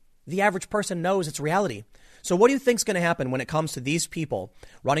 Therefore, the average person knows it's reality. So what do you think is going to happen when it comes to these people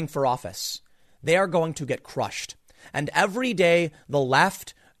running for office? They are going to get crushed. And every day, the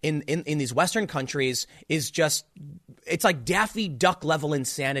left in these Western countries is just, it's like Daffy Duck level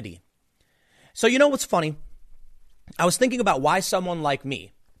insanity. So you know what's funny? I was thinking about why someone like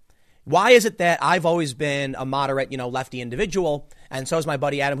me, why is it that I've always been a moderate, lefty individual, and so is my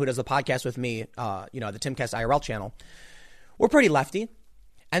buddy Adam, who does the podcast with me, the Timcast IRL channel. We're pretty lefty.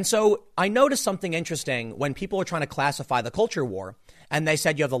 And so I noticed something interesting when people are trying to classify the culture war, and they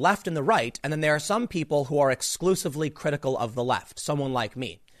said you have the left and the right, and then there are some people who are exclusively critical of the left, someone like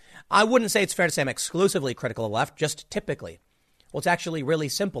me. I wouldn't say it's fair to say I'm exclusively critical of the left, just typically. Well, it's actually really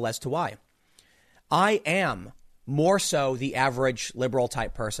simple as to why. I am more so the average liberal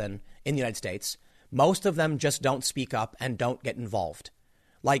type person in the United States. Most of them just don't speak up and don't get involved.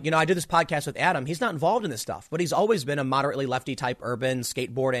 Like, I do this podcast with Adam. He's not involved in this stuff, but he's always been a moderately lefty type urban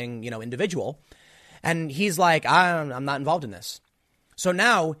skateboarding, individual. And he's like, I'm not involved in this. So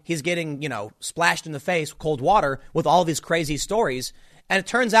now he's getting, splashed in the face with cold water with all these crazy stories. And it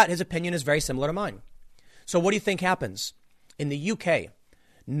turns out his opinion is very similar to mine. So what do you think happens? In the UK,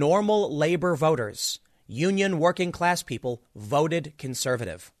 normal Labour voters, union working class people, voted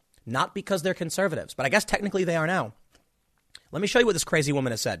Conservative. Not because they're conservatives, but I guess technically they are now. Let me show you what this crazy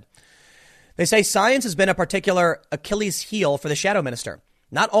woman has said. They say science has been a particular Achilles heel for the shadow minister.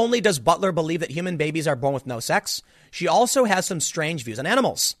 Not only does Butler believe that human babies are born with no sex, she also has some strange views on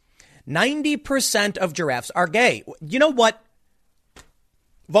animals. 90% of giraffes are gay. You know what?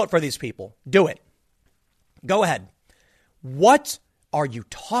 Vote for these people. Do it. Go ahead. What are you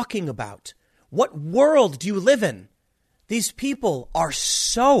talking about? What world do you live in? These people are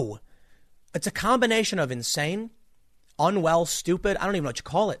so... It's a combination of insane, unwell, stupid. I don't even know what you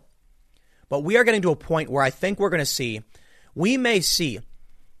call it. But we are getting to a point where I think we may see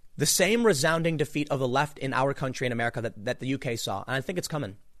the same resounding defeat of the left in our country in America that the UK saw. And I think it's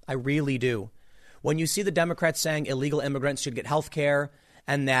coming. I really do. When you see the Democrats saying illegal immigrants should get health care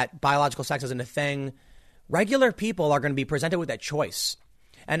and that biological sex isn't a thing, regular people are going to be presented with that choice.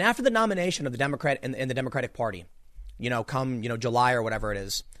 And after the nomination of the Democrat in the Democratic Party, come, July or whatever it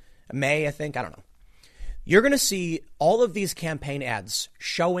is, May, I think, I don't know. You're going to see all of these campaign ads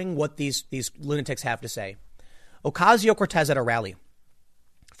showing what these lunatics have to say. Ocasio-Cortez at a rally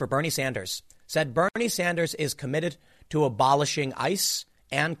for Bernie Sanders said Bernie Sanders is committed to abolishing ICE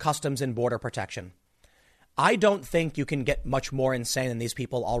and Customs and Border Protection. I don't think you can get much more insane than these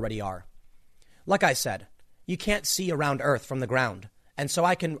people already are. Like I said, you can't see around Earth from the ground. And so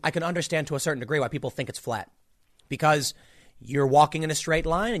I can understand to a certain degree why people think it's flat. Because you're walking in a straight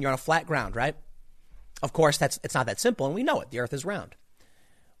line and you're on a flat ground, right? Of course, it's not that simple, and we know it. The Earth is round.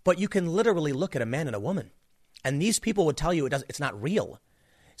 But you can literally look at a man and a woman, and these people would tell you it's not real.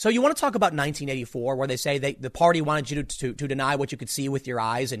 So you want to talk about 1984, where they say the party wanted you to deny what you could see with your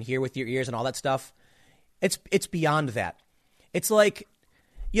eyes and hear with your ears and all that stuff? It's beyond that. It's like,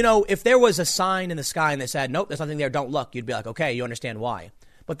 if there was a sign in the sky and they said, nope, there's nothing there, don't look, you'd be like, okay, you understand why.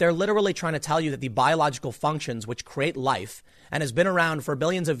 But they're literally trying to tell you that the biological functions which create life and has been around for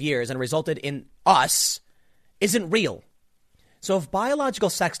billions of years and resulted in us isn't real. So if biological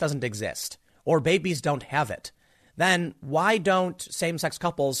sex doesn't exist or babies don't have it, then why don't same-sex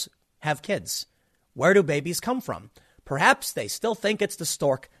couples have kids? Where do babies come from? Perhaps they still think it's the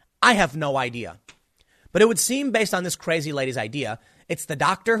stork. I have no idea. But it would seem, based on this crazy lady's idea, it's the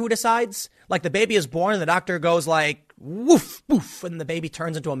doctor who decides. Like the baby is born and the doctor goes like, woof, woof, and the baby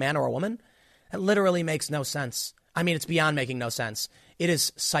turns into a man or a woman. That literally makes no sense. I mean, it's beyond making no sense. It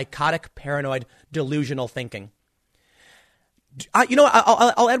is psychotic, paranoid, delusional thinking.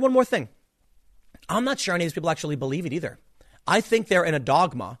 I'll add one more thing. I'm not sure any of these people actually believe it either. I think they're in a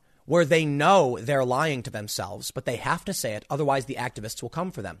dogma where they know they're lying to themselves, but they have to say it. Otherwise, the activists will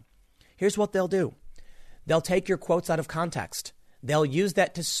come for them. Here's what they'll do. They'll take your quotes out of context. They'll use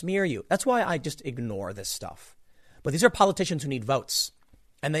that to smear you. That's why I just ignore this stuff. But these are politicians who need votes.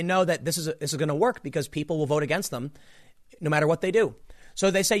 And they know that this is going to work because people will vote against them no matter what they do. So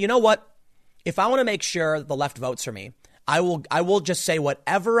they say, you know what? If I want to make sure the left votes for me, I will just say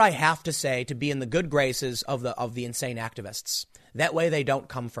whatever I have to say to be in the good graces of the insane activists. That way they don't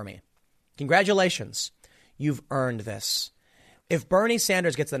come for me. Congratulations. You've earned this. If Bernie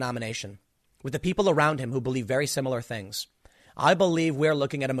Sanders gets the nomination with the people around him who believe very similar things, I believe we're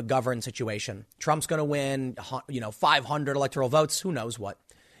looking at a McGovern situation. Trump's going to win, 500 electoral votes. Who knows what?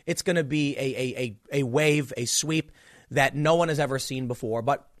 It's going to be a wave, a sweep that no one has ever seen before.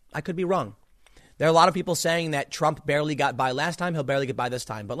 But I could be wrong. There are a lot of people saying that Trump barely got by last time. He'll barely get by this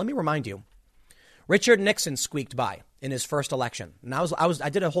time. But let me remind you, Richard Nixon squeaked by in his first election. And I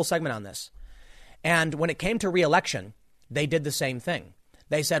did a whole segment on this. And when it came to re-election, they did the same thing.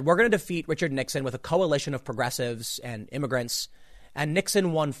 They said, we're going to defeat Richard Nixon with a coalition of progressives and immigrants. And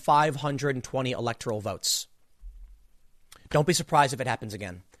Nixon won 520 electoral votes. Don't be surprised if it happens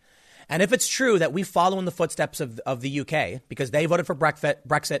again. And if it's true that we follow in the footsteps of the UK, because they voted for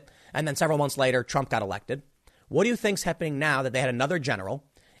Brexit, and then several months later, Trump got elected, what do you think's happening now that they had another general,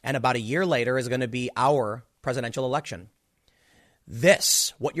 and about a year later is going to be our presidential election?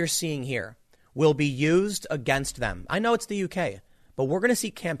 This, what you're seeing here, will be used against them. I know it's the UK, but we're going to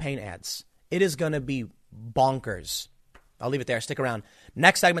see campaign ads. It is going to be bonkers. I'll leave it there. Stick around.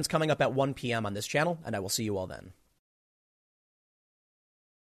 Next segment's coming up at 1 p.m. on this channel, and I will see you all then.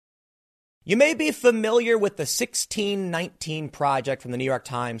 You may be familiar with the 1619 Project from the New York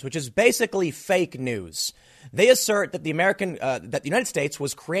Times, which is basically fake news. They assert that the United States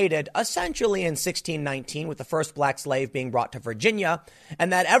was created essentially in 1619 with the first black slave being brought to Virginia,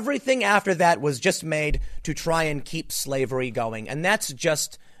 and that everything after that was just made to try and keep slavery going. And that's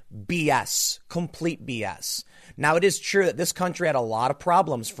just BS, complete BS. Now, it is true that this country had a lot of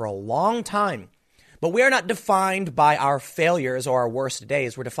problems for a long time. But we are not defined by our failures or our worst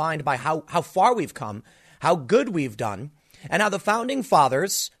days. We're defined by how far we've come, how good we've done, and how the founding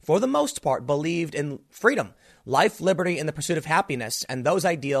fathers, for the most part, believed in freedom, life, liberty, and the pursuit of happiness. And those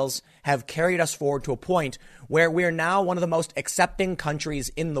ideals have carried us forward to a point where we're now one of the most accepting countries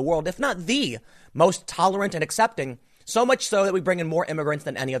in the world, if not the most tolerant and accepting. So much so that we bring in more immigrants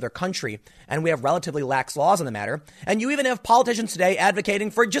than any other country, and we have relatively lax laws on the matter. And you even have politicians today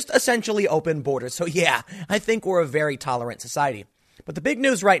advocating for just essentially open borders. So yeah, I think we're a very tolerant society. But the big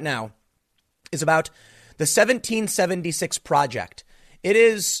news right now is about the 1776 Project. It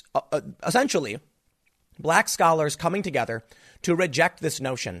is essentially black scholars coming together to reject this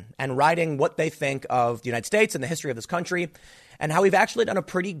notion and writing what they think of the United States and the history of this country and how we've actually done a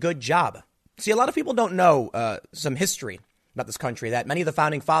pretty good job. See, a lot of people don't know some history about this country, that many of the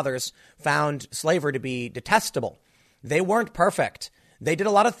founding fathers found slavery to be detestable. They weren't perfect. They did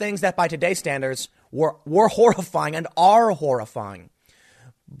a lot of things that by today's standards were horrifying and are horrifying.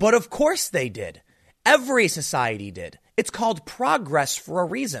 But of course they did. Every society did. It's called progress for a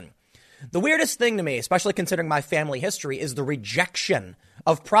reason. The weirdest thing to me, especially considering my family history, is the rejection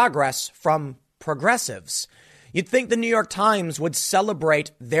of progress from progressives. You'd think the New York Times would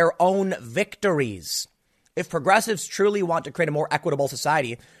celebrate their own victories. If progressives truly want to create a more equitable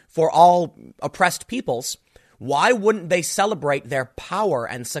society for all oppressed peoples, why wouldn't they celebrate their power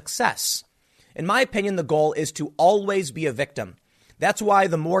and success? In my opinion, the goal is to always be a victim. That's why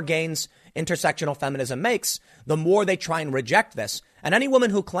the more gains intersectional feminism makes, the more they try and reject this. And any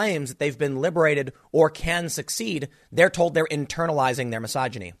woman who claims that they've been liberated or can succeed, they're told they're internalizing their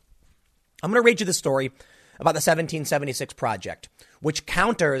misogyny. I'm going to read you the story about the 1776 Project, which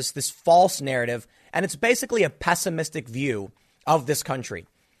counters this false narrative, and it's basically a pessimistic view of this country.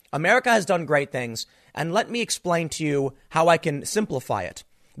 America has done great things, and let me explain to you how I can simplify it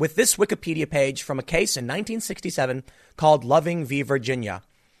with this Wikipedia page from a case in 1967 called Loving v. Virginia.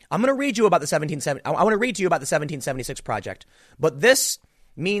 I'm going to read you about the I want to read to you about the 1776 Project, but this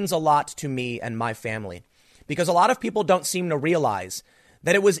means a lot to me and my family because a lot of people don't seem to realize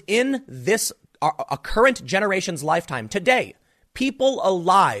that it was in this a current generation's lifetime today, people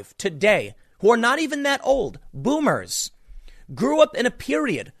alive today who are not even that old, boomers, grew up in a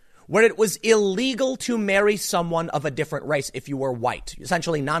period where it was illegal to marry someone of a different race if you were white.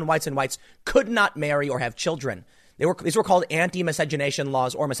 Essentially, non-whites and whites could not marry or have children. These were called anti-miscegenation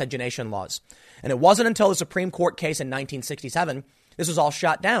laws or miscegenation laws. And it wasn't until the Supreme Court case in 1967 this was all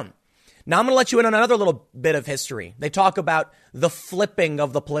shot down. Now I'm going to let you in on another little bit of history. They talk about the flipping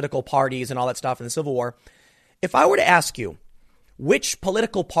of the political parties and all that stuff in the Civil War. If I were to ask you which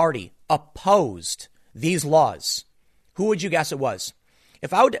political party opposed these laws, who would you guess it was?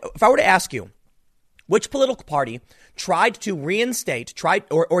 If I were to ask you which political party tried to reinstate,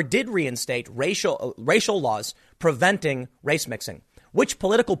 did reinstate racial laws preventing race mixing, which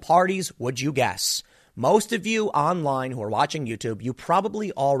political parties would you guess? Most of you online who are watching YouTube, you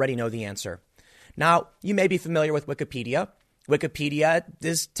probably already know the answer. Now, you may be familiar with Wikipedia. Wikipedia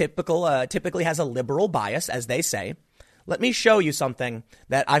is typically has a liberal bias, as they say. Let me show you something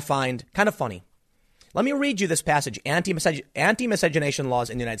that I find kind of funny. Let me read you this passage, anti-miscegenation laws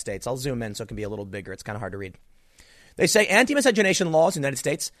in the United States. I'll zoom in so it can be a little bigger. It's kind of hard to read. They say anti-miscegenation laws in the United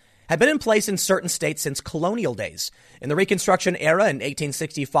States have been in place in certain states since colonial days. In the Reconstruction era in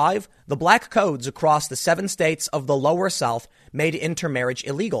 1865, the black codes across the 7 states of the Lower South made intermarriage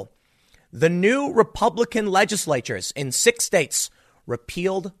illegal. The new Republican legislatures in 6 states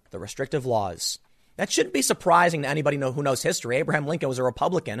repealed the restrictive laws. That shouldn't be surprising to anybody who knows history. Abraham Lincoln was a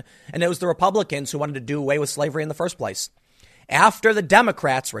Republican, and it was the Republicans who wanted to do away with slavery in the first place. After the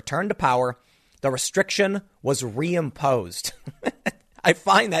Democrats returned to power, the restriction was reimposed. I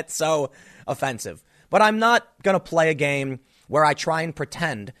find that so offensive. But I'm not going to play a game where I try and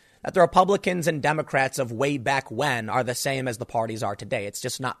pretend that the Republicans and Democrats of way back when are the same as the parties are today. It's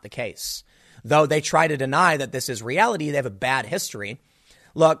just not the case. Though they try to deny that this is reality, they have a bad history.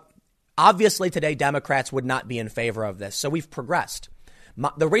 Look, obviously today Democrats would not be in favor of this, so we've progressed.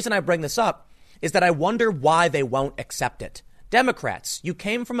 The reason I bring this up is that I wonder why they won't accept it. Democrats, you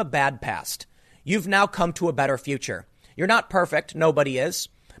came from a bad past. You've now come to a better future. You're not perfect. Nobody is.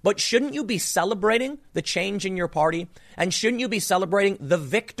 But shouldn't you be celebrating the change in your party? And shouldn't you be celebrating the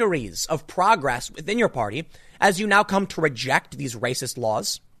victories of progress within your party as you now come to reject these racist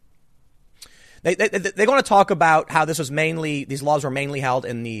laws? They're going to talk about how these laws were mainly held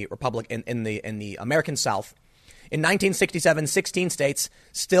in the in the American South. In 1967, 16 states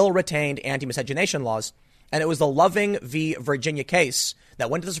still retained anti-miscegenation laws. And it was the Loving v. Virginia case that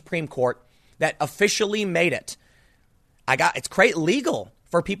went to the Supreme Court that officially made it. It's legal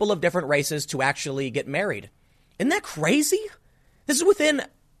for people of different races to actually get married. Isn't that crazy? This is within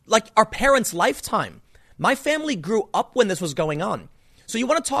our parents' lifetime. My family grew up when this was going on. So you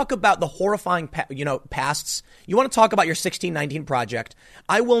want to talk about the horrifying, pasts. You want to talk about your 1619 project.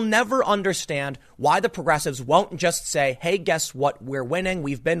 I will never understand why the progressives won't just say, hey, guess what? We're winning.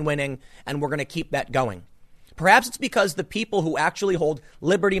 We've been winning, and we're going to keep that going. Perhaps it's because the people who actually hold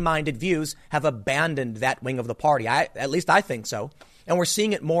liberty-minded views have abandoned that wing of the party. At least I think so. And we're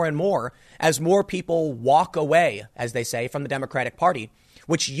seeing it more and more as more people walk away, as they say, from the Democratic Party,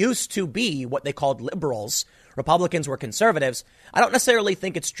 which used to be what they called liberals. Republicans were conservatives. I don't necessarily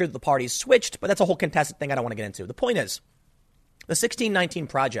think it's true that the parties switched, but that's a whole contested thing I don't want to get into. The point is, the 1619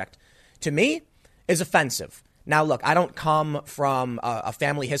 project, to me, is offensive. Now, look, I don't come from a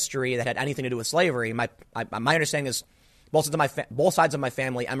family history that had anything to do with slavery. My understanding is both sides of my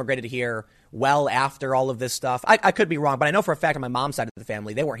family emigrated here well after all of this stuff. I could be wrong, but I know for a fact on my mom's side of the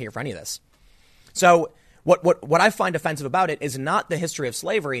family, they weren't here for any of this. So what I find offensive about it is not the history of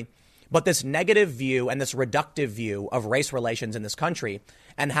slavery, but this negative view and this reductive view of race relations in this country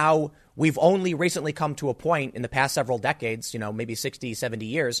and how we've only recently come to a point in the past several decades, maybe 60, 70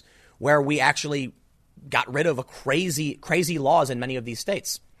 years, where we actually got rid of crazy laws in many of these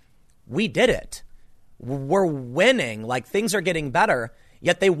states. We did it. We're winning. Things are getting better,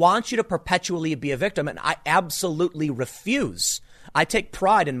 yet they want you to perpetually be a victim. And I absolutely refuse. I take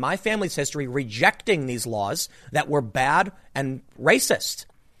pride in my family's history rejecting these laws that were bad and racist.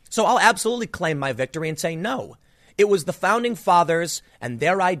 So I'll absolutely claim my victory and say no. It was the founding fathers and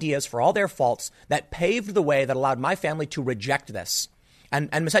their ideas, for all their faults, that paved the way that allowed my family to reject this. And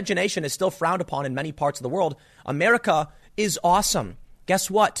miscegenation is still frowned upon in many parts of the world. America is awesome.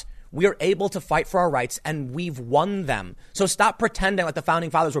 Guess what? We are able to fight for our rights, and we've won them. So stop pretending like the founding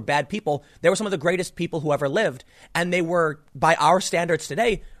fathers were bad people. They were some of the greatest people who ever lived, and they were, by our standards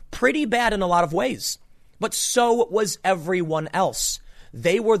today, pretty bad in a lot of ways. But so was everyone else.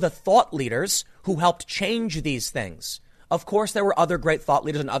 They were the thought leaders who helped change these things. Of course, there were other great thought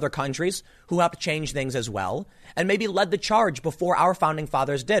leaders in other countries who helped change things as well, and maybe led the charge before our founding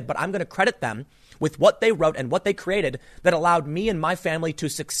fathers did. But I'm going to credit them with what they wrote and what they created that allowed me and my family to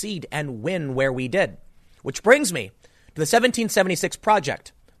succeed and win where we did. Which brings me to the 1776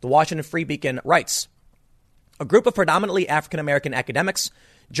 project. The Washington Free Beacon writes, a group of predominantly African-American academics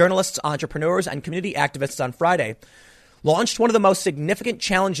journalists, entrepreneurs, and community activists on Friday launched one of the most significant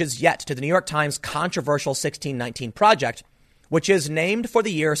challenges yet to the New York Times' controversial 1619 Project, which is named for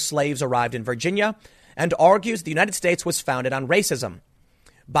the year slaves arrived in Virginia and argues the United States was founded on racism.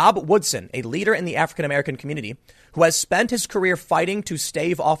 Bob Woodson, a leader in the African American community who has spent his career fighting to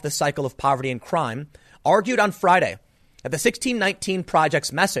stave off the cycle of poverty and crime, argued on Friday that the 1619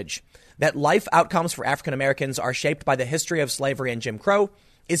 Project's message that life outcomes for African Americans are shaped by the history of slavery and Jim Crow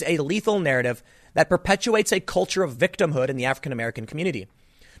is a lethal narrative that perpetuates a culture of victimhood in the African American community.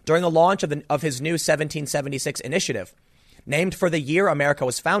 During the launch of his new 1776 initiative, named for the year America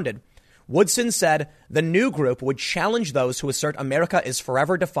was founded, Woodson said the new group would challenge those who assert America is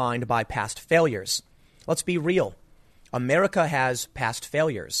forever defined by past failures. Let's be real. America has past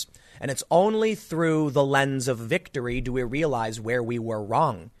failures, and it's only through the lens of victory do we realize where we were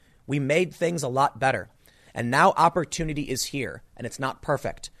wrong. We made things a lot better, and now opportunity is here, and it's not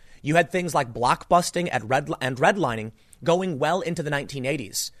perfect. You had things like blockbusting and redlining going well into the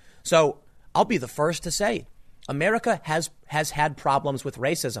 1980s. So I'll be the first to say America has had problems with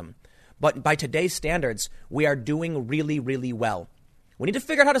racism, but by today's standards, we are doing really, really well. We need to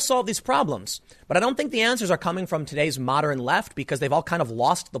figure out how to solve these problems, but I don't think the answers are coming from today's modern left because they've all kind of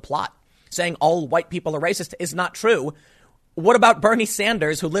lost the plot. Saying all white people are racist is not true. What about Bernie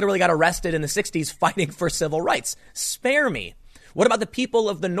Sanders, who literally got arrested in the 60s fighting for civil rights? Spare me. What about the people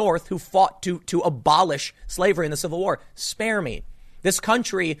of the North who fought to abolish slavery in the Civil War? Spare me. This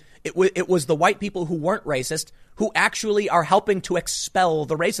country, it was the white people who weren't racist who actually are helping to expel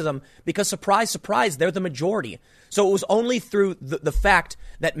the racism because, surprise, surprise, they're the majority. So it was only through the fact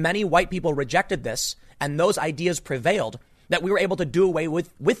that many white people rejected this and those ideas prevailed that we were able to do away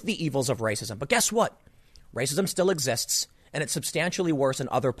with the evils of racism. But guess what? Racism still exists, and it's substantially worse in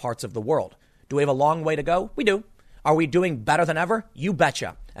other parts of the world. Do we have a long way to go? We do. Are we doing better than ever? You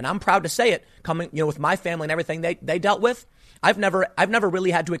betcha. And I'm proud to say it, coming, with my family and everything they dealt with. I've never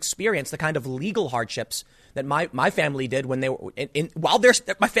really had to experience the kind of legal hardships that my family did when they were while there's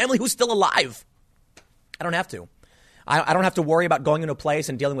my family who's still alive. I don't have to. I don't have to worry about going into a place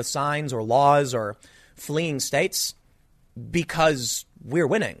and dealing with signs or laws or fleeing states because we're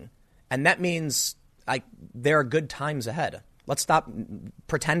winning. And that means there are good times ahead. Let's stop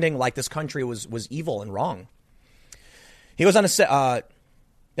pretending like this country was evil and wrong. He goes on to say,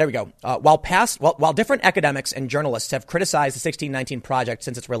 there we go. While different academics and journalists have criticized the 1619 Project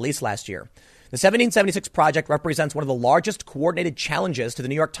since its release last year, the 1776 Project represents one of the largest coordinated challenges to the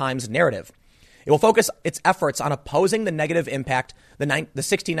New York Times narrative. It will focus its efforts on opposing the negative impact the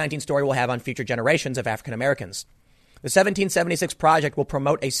 1619 story will have on future generations of African Americans. The 1776 Project will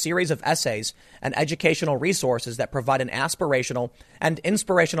promote a series of essays and educational resources that provide an aspirational and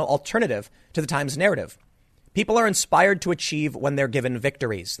inspirational alternative to the Times narrative. People are inspired to achieve when they're given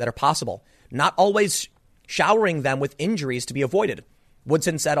victories that are possible, not always showering them with injuries to be avoided,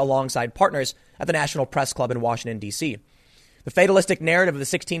 Woodson said alongside partners at the National Press Club in Washington, D.C. The fatalistic narrative of the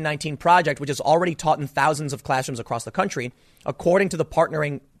 1619 Project, which is already taught in thousands of classrooms across the country, according to the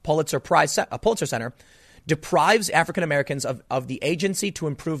partnering Pulitzer Center, deprives African Americans of the agency to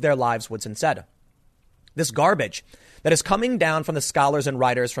improve their lives, Woodson said. This garbage that is coming down from the scholars and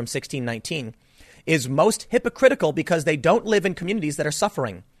writers from 1619 is most hypocritical because they don't live in communities that are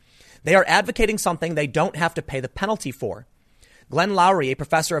suffering. They are advocating something they don't have to pay the penalty for. Glenn Loury, a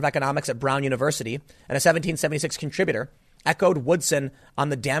professor of economics at Brown University and a 1776 contributor, echoed Woodson on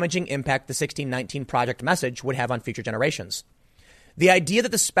the damaging impact the 1619 Project message would have on future generations. The idea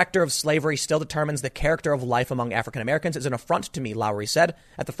that the specter of slavery still determines the character of life among African Americans is an affront to me, Loury said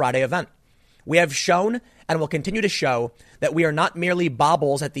at the Friday event. We have shown and will continue to show that we are not merely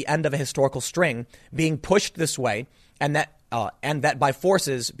baubles at the end of a historical string being pushed this way and that by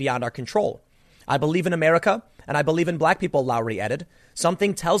forces beyond our control. I believe in America and I believe in black people, Loury added.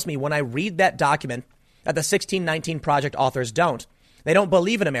 Something tells me when I read that document that the 1619 Project authors don't. They don't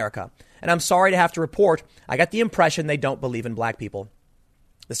believe in America. And I'm sorry to have to report, I get the impression they don't believe in black people.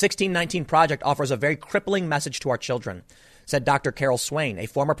 The 1619 Project offers a very crippling message to our children, said Dr. Carol Swain, a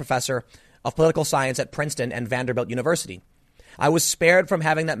former professor of political science at Princeton and Vanderbilt University. I was spared from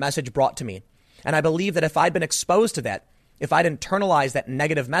having that message brought to me. And I believe that if I'd been exposed to that, if I'd internalized that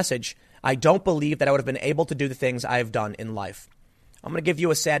negative message, I don't believe that I would have been able to do the things I have done in life. I'm going to give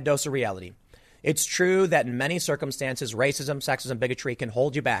you a sad dose of reality. It's true that in many circumstances, racism, sexism, bigotry can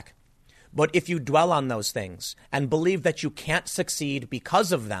hold you back. But if you dwell on those things and believe that you can't succeed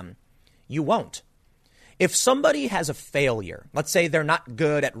because of them, you won't. If somebody has a failure, let's say they're not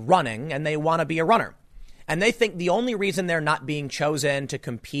good at running and they want to be a runner, and they think the only reason they're not being chosen to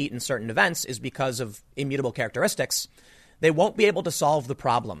compete in certain events is because of immutable characteristics, they won't be able to solve the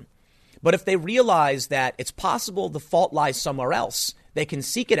problem. But if they realize that it's possible the fault lies somewhere else, they can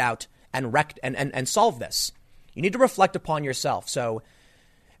seek it out and solve this. You need to reflect upon yourself. So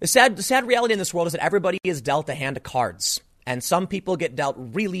the sad reality in this world is that everybody is dealt a hand of cards, and some people get dealt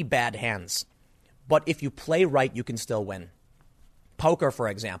really bad hands. But if you play right, you can still win. Poker, for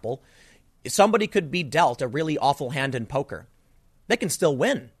example, somebody could be dealt a really awful hand in poker. They can still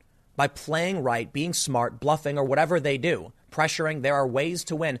win by playing right, being smart, bluffing, or whatever they do, pressuring. There are ways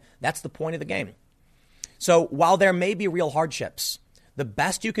to win. That's the point of the game. So while there may be real hardships, the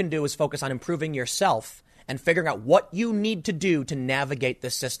best you can do is focus on improving yourself and figuring out what you need to do to navigate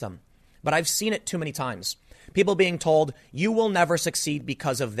this system. But I've seen it too many times. People being told, you will never succeed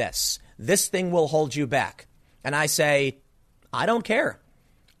because of this. This thing will hold you back. And I say, I don't care.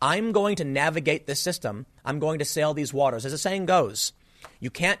 I'm going to navigate this system. I'm going to sail these waters. As the saying goes, you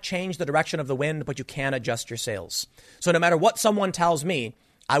can't change the direction of the wind, but you can adjust your sails. So no matter what someone tells me,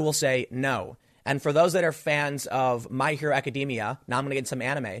 I will say no. And for those that are fans of My Hero Academia, now I'm going to get into some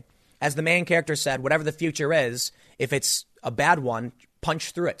anime, as the main character said, whatever the future is, if it's a bad one,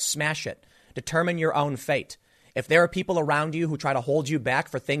 punch through it, smash it, determine your own fate. If there are people around you who try to hold you back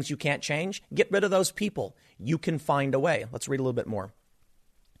for things you can't change, get rid of those people. You can find a way. Let's read a little bit more.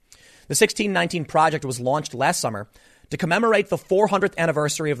 The 1619 Project was launched last summer to commemorate the 400th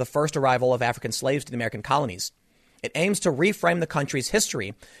anniversary of the first arrival of African slaves to the American colonies. It aims to reframe the country's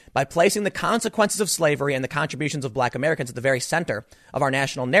history by placing the consequences of slavery and the contributions of Black Americans at the very center of our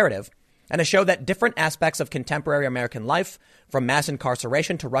national narrative, and to show that different aspects of contemporary American life, from mass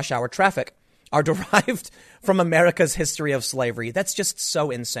incarceration to rush hour traffic, are derived from America's history of slavery. That's just so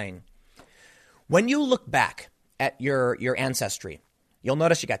insane. When you look back at your ancestry, you'll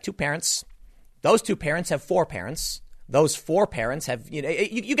notice you got two parents. Those two parents have four parents. Those four parents have,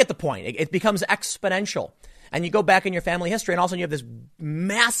 you get the point. It becomes exponential. And you go back in your family history, and all of a sudden you have this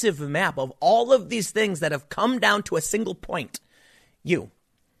massive map of all of these things that have come down to a single point. You.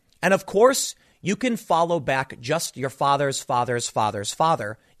 And of course, you can follow back just your father's father's father's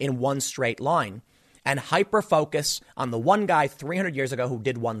father in one straight line and hyper-focus on the one guy 300 years ago who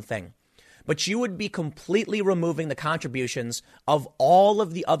did one thing. But you would be completely removing the contributions of all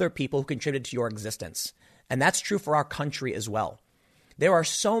of the other people who contributed to your existence. And that's true for our country as well. There are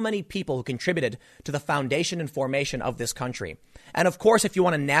so many people who contributed to the foundation and formation of this country. And of course, if you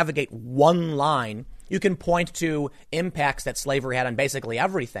want to navigate one line, you can point to impacts that slavery had on basically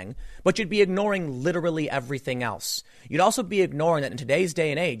everything, but you'd be ignoring literally everything else. You'd also be ignoring that in today's day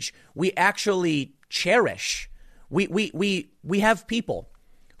and age, we actually cherish. We have people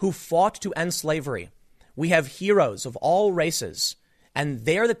who fought to end slavery. We have heroes of all races, and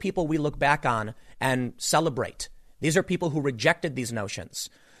they're the people we look back on and celebrate. These are people who rejected these notions.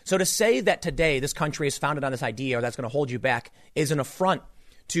 So to say that today this country is founded on this idea or that's going to hold you back is an affront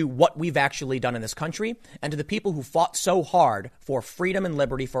to what we've actually done in this country and to the people who fought so hard for freedom and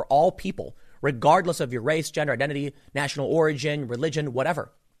liberty for all people, regardless of your race, gender, identity, national origin, religion,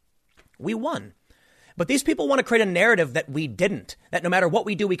 whatever. We won. But these people want to create a narrative that we didn't, that no matter what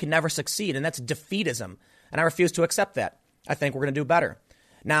we do, we can never succeed. And that's defeatism. And I refuse to accept that. I think we're going to do better.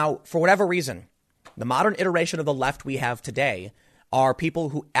 Now, for whatever reason, the modern iteration of the left we have today are people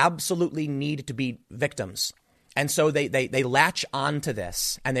who absolutely need to be victims. And so they latch on to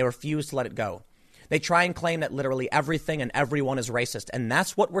this and they refuse to let it go. They try and claim that literally everything and everyone is racist. And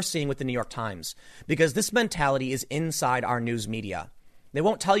that's what we're seeing with the New York Times, because this mentality is inside our news media. They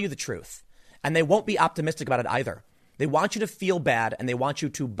won't tell you the truth, and they won't be optimistic about it either. They want you to feel bad and they want you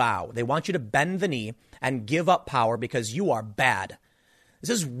to bow. They want you to bend the knee and give up power because you are bad. This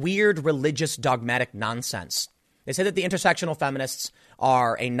is weird religious dogmatic nonsense. They say that the intersectional feminists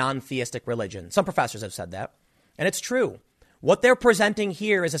are a non-theistic religion. Some professors have said that. And it's true. What they're presenting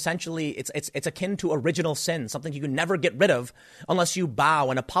here is essentially, it's akin to original sin, something you can never get rid of unless you bow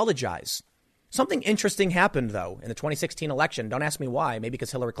and apologize. Something interesting happened, though, in the 2016 election. Don't ask me why. Maybe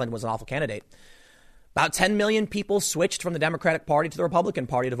because Hillary Clinton was an awful candidate. About 10 million people switched from the Democratic Party to the Republican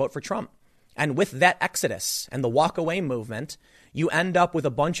Party to vote for Trump. And with that exodus and the walk-away movement, you end up with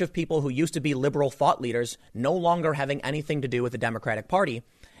a bunch of people who used to be liberal thought leaders no longer having anything to do with the Democratic Party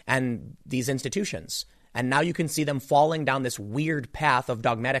and these institutions. And now you can see them falling down this weird path of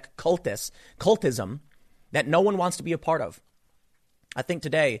dogmatic cultism that no one wants to be a part of. I think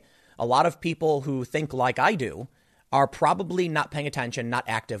today, a lot of people who think like I do are probably not paying attention, not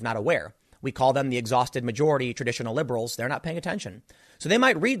active, not aware. We call them the exhausted majority, traditional liberals. They're not paying attention. So they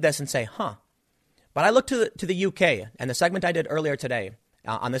might read this and say, huh. But I look to the UK and the segment I did earlier today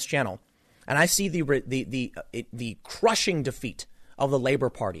on this channel, and I see the crushing defeat of the Labour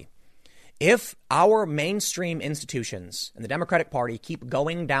Party. If our mainstream institutions and the Democratic Party keep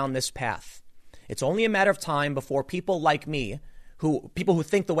going down this path, it's only a matter of time before people like me, people who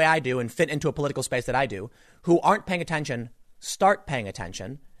think the way I do and fit into a political space that I do, who aren't paying attention, start paying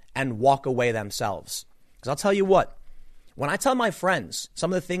attention and walk away themselves. Because I'll tell you what, when I tell my friends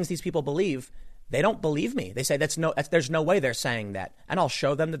some of the things these people believe, they don't believe me. They say there's no way they're saying that. And I'll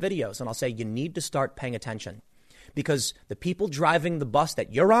show them the videos and I'll say, you need to start paying attention because the people driving the bus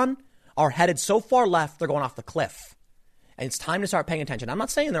that you're on are headed so far left, they're going off the cliff. And it's time to start paying attention. I'm not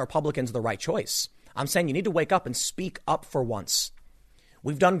saying the Republicans are the right choice. I'm saying you need to wake up and speak up for once.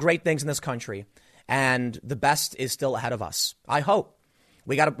 We've done great things in this country and the best is still ahead of us. I hope.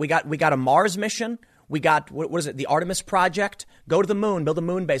 We got a Mars mission. We got, what is it? The Artemis project. Go to the moon, build a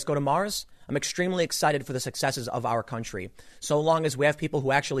moon base, go to Mars. I'm extremely excited for the successes of our country. So long as we have people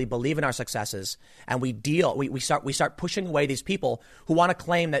who actually believe in our successes and we start pushing away these people who want to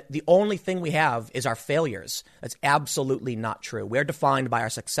claim that the only thing we have is our failures. That's absolutely not true. We're defined by our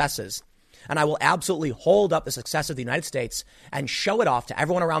successes. And I will absolutely hold up the success of the United States and show it off to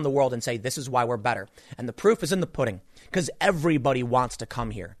everyone around the world and say, this is why we're better. And the proof is in the pudding because everybody wants to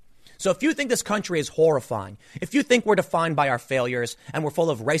come here. So if you think this country is horrifying, if you think we're defined by our failures and we're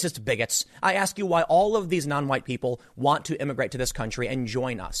full of racist bigots, I ask you why all of these non-white people want to immigrate to this country and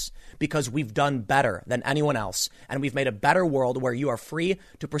join us. Because we've done better than anyone else. And we've made a better world where you are free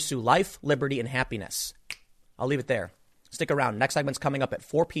to pursue life, liberty, and happiness. I'll leave it there. Stick around. Next segment's coming up at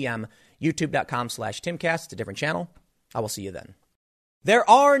 4 p.m. YouTube.com/Timcast. It's a different channel. I will see you then. There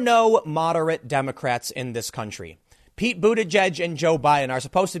are no moderate Democrats in this country. Pete Buttigieg and Joe Biden are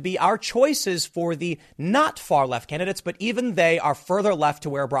supposed to be our choices for the not far left candidates, but even they are further left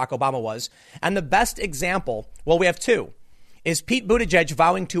to where Barack Obama was. And the best example, well, we have two, is Pete Buttigieg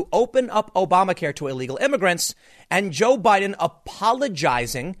vowing to open up Obamacare to illegal immigrants and Joe Biden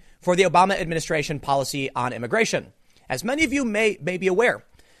apologizing for the Obama administration policy on immigration. As many of you may be aware,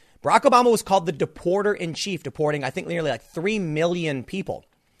 Barack Obama was called the deporter in chief, deporting, I think, nearly 3 million people.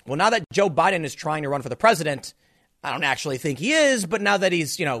 Well, now that Joe Biden is trying to run for the president, I don't actually think he is, but now that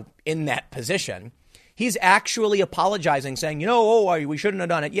he's, in that position, he's actually apologizing, saying, we shouldn't have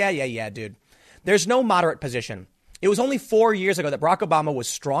done it. Yeah, dude. There's no moderate position. It was only 4 years ago that Barack Obama was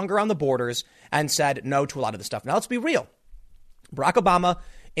stronger on the borders and said no to a lot of the stuff. Now, let's be real. Barack Obama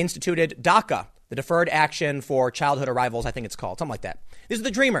instituted DACA, the Deferred Action for Childhood Arrivals, I think it's called, something like that. These are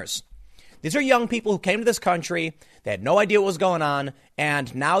the dreamers. These are young people who came to this country. They had no idea what was going on.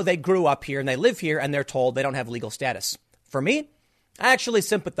 And now they grew up here and they live here and they're told they don't have legal status. For me, I actually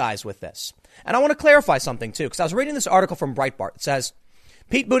sympathize with this. And I want to clarify something, too, because I was reading this article from Breitbart. It says,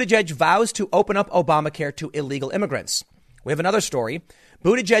 Pete Buttigieg vows to open up Obamacare to illegal immigrants. We have another story.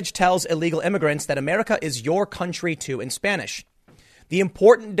 Buttigieg tells illegal immigrants that America is your country, too, in Spanish. The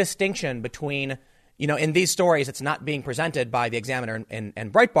important distinction between, in these stories, it's not being presented by the Examiner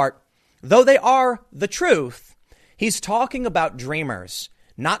and Breitbart. Though they are the truth, he's talking about dreamers,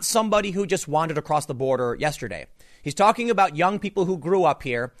 not somebody who just wandered across the border yesterday. He's talking about young people who grew up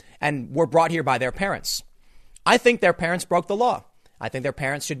here and were brought here by their parents. I think their parents broke the law. I think their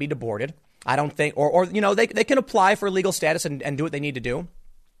parents should be deported. I don't think, they can apply for legal status and do what they need to do.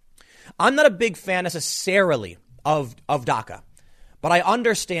 I'm not a big fan necessarily of DACA, but I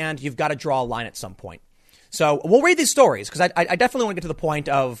understand you've got to draw a line at some point. So we'll read these stories because I definitely want to get to the point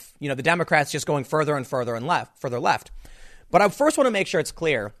of, the Democrats just going further and further left. But I first want to make sure it's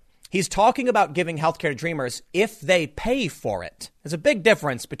clear. He's talking about giving health care to dreamers if they pay for it. There's a big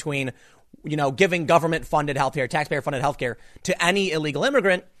difference between, giving government funded health care, taxpayer funded health care to any illegal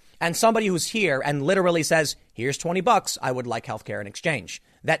immigrant and somebody who's here and literally says, here's $20. I would like health care in exchange.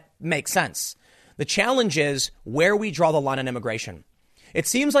 That makes sense. The challenge is where we draw the line on immigration. It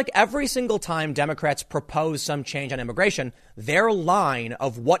seems like every single time Democrats propose some change on immigration, their line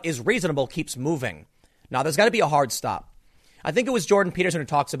of what is reasonable keeps moving. Now, there's got to be a hard stop. I think it was Jordan Peterson who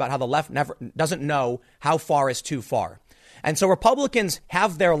talks about how the left never doesn't know how far is too far. And so Republicans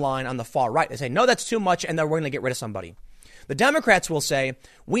have their line on the far right. They say, no, that's too much, and they're willing to get rid of somebody. The Democrats will say,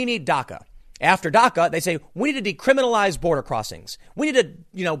 we need DACA. After DACA, they say, we need to decriminalize border crossings. We need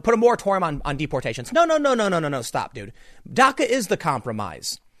to, put a moratorium on deportations. No, stop, dude. DACA is the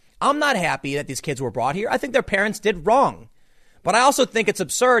compromise. I'm not happy that these kids were brought here. I think their parents did wrong. But I also think it's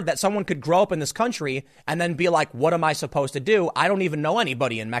absurd that someone could grow up in this country and then be like, what am I supposed to do? I don't even know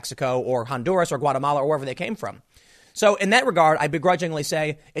anybody in Mexico or Honduras or Guatemala or wherever they came from. So in that regard, I begrudgingly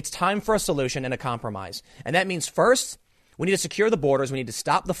say it's time for a solution and a compromise. And that means first, we need to secure the borders. We need to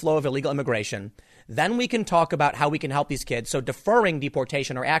stop the flow of illegal immigration. Then we can talk about how we can help these kids. So deferring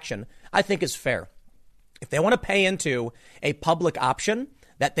deportation or action, I think, is fair. If they want to pay into a public option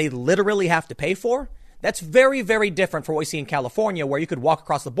that they literally have to pay for, that's very, very different from what we see in California, where you could walk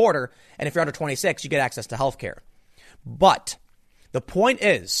across the border, and if you're under 26, you get access to health care. But the point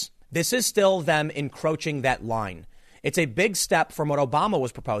is, this is still them encroaching that line. It's a big step from what Obama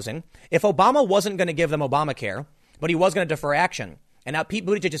was proposing. If Obama wasn't going to give them Obamacare, but he was going to defer action, and now Pete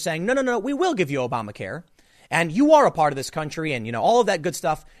Buttigieg is saying, no, we will give you Obamacare, and you are a part of this country, and, all of that good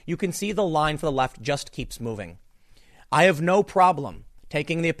stuff, you can see the line for the left just keeps moving. I have no problem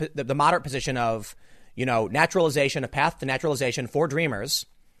taking the moderate position of, naturalization, a path to naturalization for dreamers,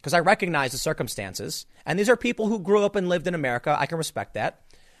 because I recognize the circumstances. And these are people who grew up and lived in America. I can respect that.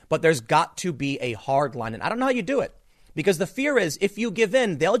 But there's got to be a hard line. And I don't know how you do it, because the fear is if you give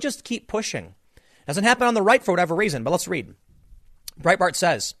in, they'll just keep pushing. Doesn't happen on the right for whatever reason. But let's read. Breitbart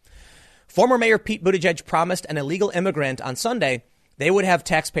says, former Mayor Pete Buttigieg promised an illegal immigrant on Sunday they would have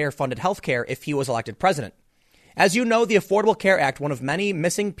taxpayer-funded health care if he was elected president. As you know, the Affordable Care Act, one of the many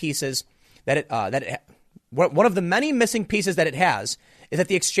missing pieces that it has is that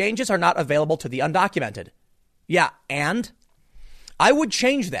the exchanges are not available to the undocumented. Yeah, and I would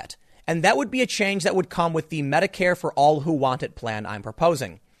change that. And that would be a change that would come with the Medicare for All Who Want It plan I'm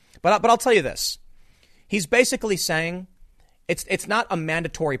proposing. But I'll tell you this. He's basically saying it's not a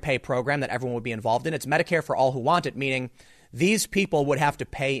mandatory pay program that everyone would be involved in. It's Medicare for All Who Want It, meaning these people would have to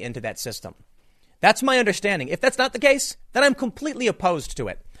pay into that system. That's my understanding. If that's not the case, then I'm completely opposed to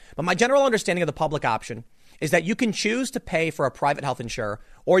it. But my general understanding of the public option is that you can choose to pay for a private health insurer,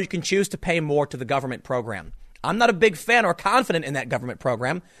 or you can choose to pay more to the government program. I'm not a big fan or confident in that government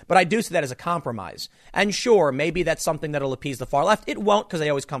program, but I do see that as a compromise. And sure, maybe that's something that'll appease the far left. It won't, because they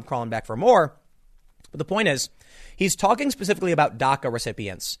always come crawling back for more. But the point is, he's talking specifically about DACA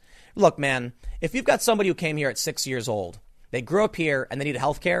recipients. Look, man, if you've got somebody who came here at 6 years old, they grew up here and they need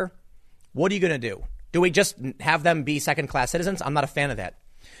health care, what are you going to do? Do we just have them be second-class citizens? I'm not a fan of that.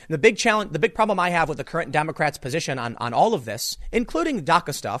 And the big problem I have with the current Democrats' position on all of this, including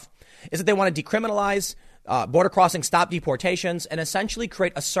DACA stuff, is that they want to decriminalize border crossing, stop deportations, and essentially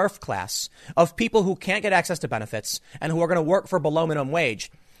create a serf class of people who can't get access to benefits and who are going to work for below minimum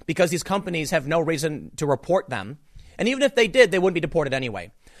wage because these companies have no reason to report them. And even if they did, they wouldn't be deported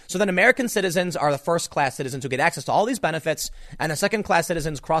anyway. So then American citizens are the first-class citizens who get access to all these benefits, and the second-class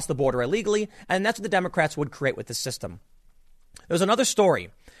citizens cross the border illegally, and that's what the Democrats would create with this system. There's another story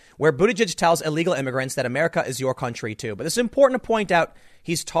where Buttigieg tells illegal immigrants that America is your country too. But it's important to point out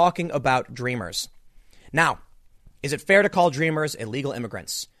he's talking about dreamers. Now, is it fair to call dreamers illegal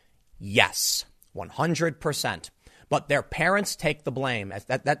immigrants? Yes, 100%. But their parents take the blame.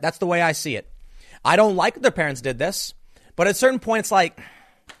 That's the way I see it. I don't like that their parents did this, but at a certain point, it's like,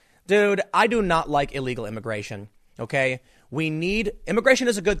 dude, I do not like illegal immigration. OK, immigration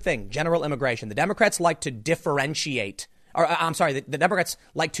is a good thing. General immigration. The Democrats like to differentiate. Or I'm sorry, the Democrats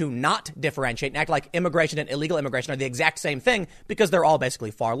like to not differentiate and act like immigration and illegal immigration are the exact same thing because they're all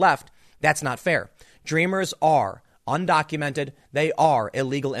basically far left. That's not fair. Dreamers are undocumented. They are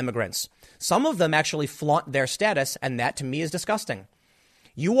illegal immigrants. Some of them actually flaunt their status, and that to me is disgusting.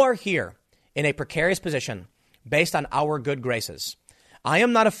 You are here in a precarious position based on our good graces. I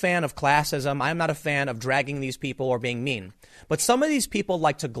am not a fan of classism. I am not a fan of dragging these people or being mean. But some of these people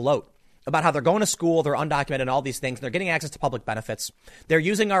like to gloat about how they're going to school, they're undocumented and all these things. And they're getting access to public benefits. They're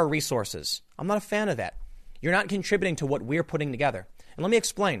using our resources. I'm not a fan of that. You're not contributing to what we're putting together. And let me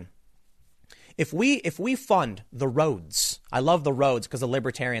explain. If we fund the roads, I love the roads because the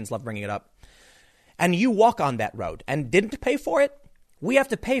libertarians love bringing it up, and you walk on that road and didn't pay for it, we have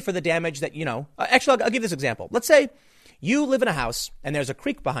to pay for the damage that, actually, I'll give this example. Let's say you live in a house and there's a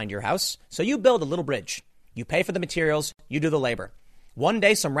creek behind your house. So you build a little bridge. You pay for the materials. You do the labor. One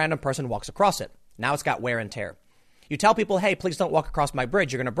day, some random person walks across it. Now it's got wear and tear. You tell people, hey, please don't walk across my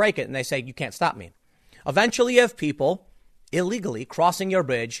bridge. You're going to break it. And they say, you can't stop me. Eventually, you have people illegally crossing your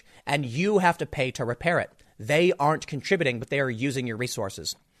bridge and you have to pay to repair it. They aren't contributing, but they are using your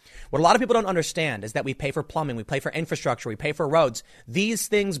resources. What a lot of people don't understand is that we pay for plumbing, we pay for infrastructure, we pay for roads. These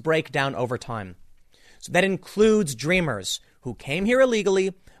things break down over time. So that includes dreamers who came here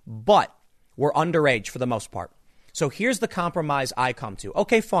illegally, but were underage for the most part. So here's the compromise I come to.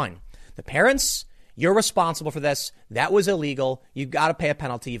 Okay, fine. The parents, you're responsible for this. That was illegal. You've got to pay a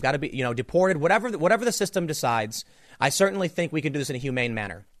penalty. You've got to be, deported, whatever the system decides. I certainly think we can do this in a humane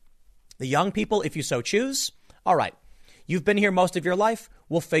manner. The young people, if you so choose, all right. You've been here most of your life.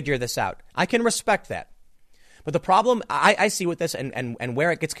 We'll figure this out. I can respect that. But the problem I see with this and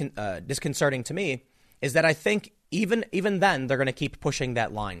where it gets disconcerting to me is that I think even then they're going to keep pushing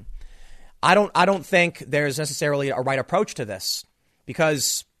that line. I don't think there's necessarily a right approach to this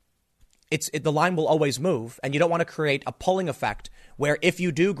because the line will always move, and you don't want to create a pulling effect where if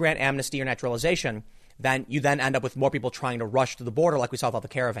you do grant amnesty or naturalization, then you then end up with more people trying to rush to the border like we saw with all the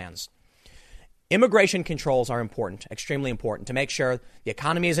caravans. Immigration controls are important, extremely important, to make sure the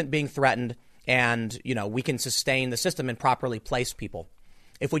economy isn't being threatened and, we can sustain the system and properly place people.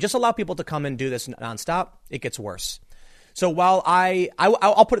 If we just allow people to come and do this nonstop, it gets worse. So while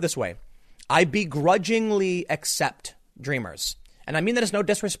I'll put it this way, I begrudgingly accept Dreamers. And I mean that as no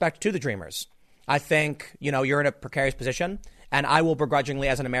disrespect to the Dreamers. I think, you're in a precarious position, and I will begrudgingly,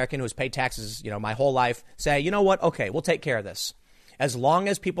 as an American who has paid taxes, my whole life, say, you know what? Okay, we'll take care of this. As long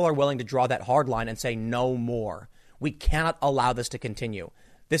as people are willing to draw that hard line and say no more, we cannot allow this to continue.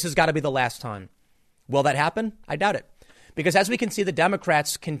 This has got to be the last time. Will that happen? I doubt it. Because as we can see, the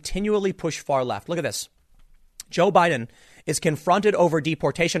Democrats continually push far left. Look at this. Joe Biden is confronted over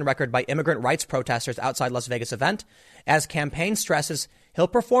deportation record by immigrant rights protesters outside Las Vegas event as campaign stresses he'll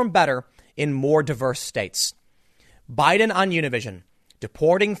perform better in more diverse states. Biden on Univision.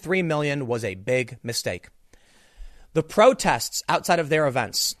 Deporting 3 million was a big mistake. The protests outside of their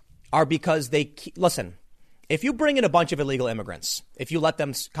events are because listen, if you bring in a bunch of illegal immigrants, if you let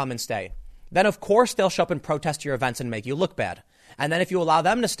them come and stay, then of course they'll show up and protest your events and make you look bad. And then if you allow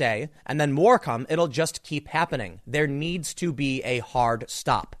them to stay and then more come, it'll just keep happening. There needs to be a hard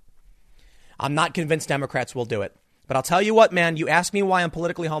stop. I'm not convinced Democrats will do it. But I'll tell you what, man, you ask me why I'm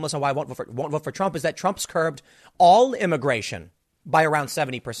politically homeless and why I won't vote for Trump is that Trump's curbed all immigration by around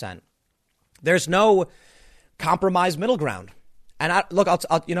 70%. There's no compromise middle ground. And I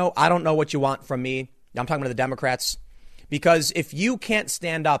don't know what you want from me. I'm talking to the Democrats. Because if you can't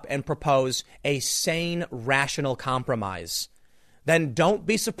stand up and propose a sane, rational compromise, then don't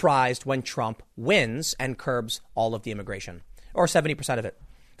be surprised when Trump wins and curbs all of the immigration, or 70% of it.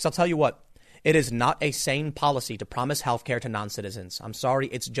 Because I'll tell you what, it is not a sane policy to promise health care to non-citizens. I'm sorry,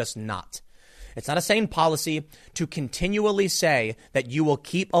 it's just not. It's not a sane policy to continually say that you will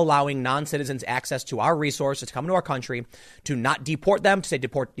keep allowing non-citizens access to our resources to come to our country, to not deport them, to say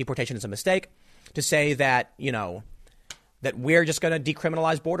deportation is a mistake, to say that, that we're just going to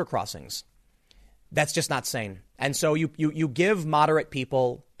decriminalize border crossings. That's just not sane. And so you give moderate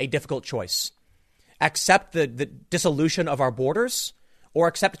people a difficult choice. Accept the dissolution of our borders or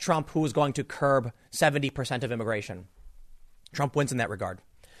accept Trump, who is going to curb 70% of immigration. Trump wins in that regard.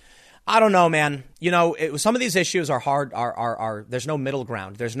 I don't know, man. Some of these issues are hard. There's no middle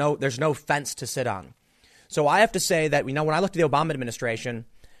ground. There's no fence to sit on. So I have to say that, when I looked at the Obama administration,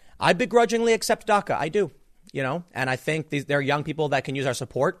 I begrudgingly accept DACA. I do. And I think there are young people that can use our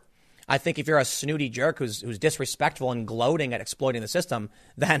support. I think if you're a snooty jerk who's disrespectful and gloating at exploiting the system,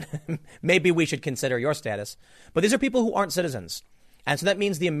 then maybe we should consider your status. But these are people who aren't citizens. And so that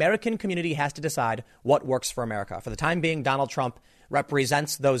means the American community has to decide what works for America. For the time being, Donald Trump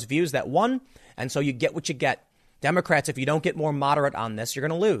represents those views that won. And so you get what you get. Democrats, if you don't get more moderate on this, you're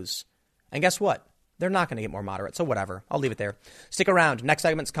going to lose. And guess what? They're not going to get more moderate. So whatever. I'll leave it there. Stick around. Next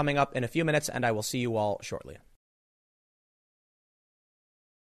segment's coming up in a few minutes, and I will see you all shortly.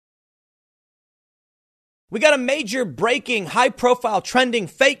 We got a major breaking, high-profile, trending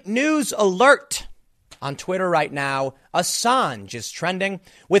fake news alert on Twitter right now. Assange is trending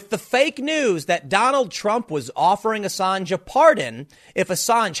with the fake news that Donald Trump was offering Assange a pardon if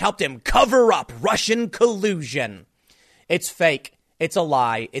Assange helped him cover up Russian collusion. It's fake. It's a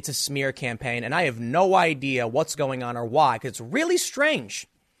lie. It's a smear campaign. And I have no idea what's going on or why, because it's really strange.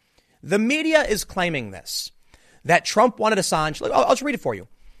 The media is claiming this, that Trump wanted Assange. I'll just read it for you.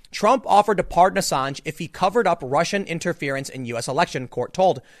 Trump offered to pardon Assange if he covered up Russian interference in U.S. election, court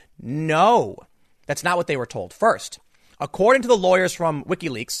told. No, that's not what they were told. First, according to the lawyers from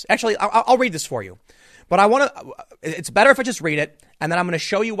WikiLeaks, actually, I'll read this for you. But it's better if I just read it, and then I'm going to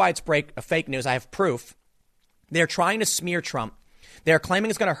show you why it's fake news. I have proof. They're trying to smear Trump. They're claiming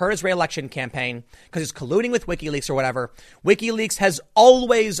it's going to hurt his re-election campaign because he's colluding with WikiLeaks or whatever. WikiLeaks has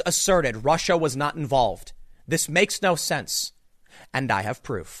always asserted Russia was not involved. This makes no sense. And I have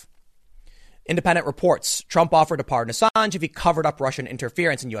proof. Independent reports. Trump offered to pardon Assange if he covered up Russian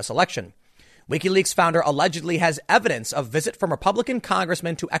interference in U.S. election. WikiLeaks founder allegedly has evidence of visit from Republican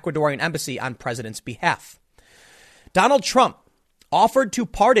congressman to Ecuadorian embassy on president's behalf. Donald Trump offered to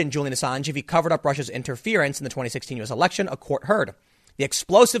pardon Julian Assange if he covered up Russia's interference in the 2016 U.S. election, a court heard. The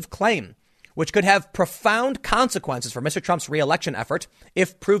explosive claim, which could have profound consequences for Mr. Trump's re-election effort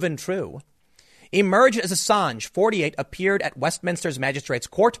if proven true, emerged as Assange, 48, appeared at Westminster's Magistrates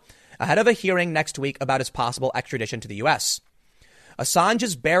Court ahead of a hearing next week about his possible extradition to the U.S.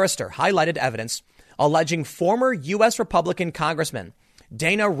 Assange's barrister highlighted evidence alleging former U.S. Republican Congressman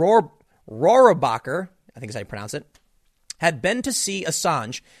Dana Rohrabacher, I think is how you pronounce it, had been to see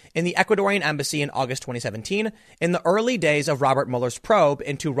Assange in the Ecuadorian embassy in August 2017, in the early days of Robert Mueller's probe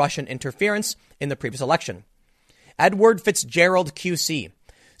into Russian interference in the previous election. Edward Fitzgerald QC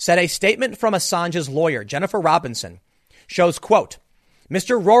said a statement from Assange's lawyer, Jennifer Robinson, shows, quote,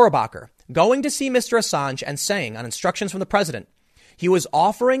 Mr. Rohrabacher going to see Mr. Assange and saying, on instructions from the president, he was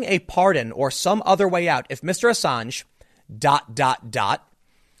offering a pardon or some other way out if Mr. Assange ...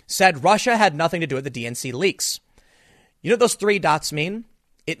 said Russia had nothing to do with the DNC leaks. You know what those 3 dots mean?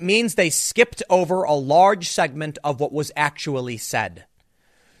 It means they skipped over a large segment of what was actually said.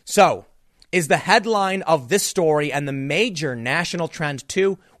 So, is the headline of this story and the major national trend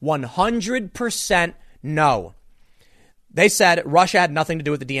to 100% no? They said Russia had nothing to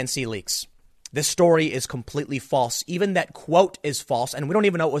do with the DNC leaks. This story is completely false. Even that quote is false, and we don't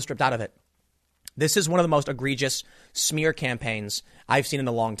even know what was stripped out of it. This is one of the most egregious smear campaigns I've seen in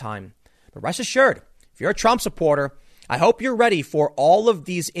a long time. But rest assured, if you're a Trump supporter, I hope you're ready for all of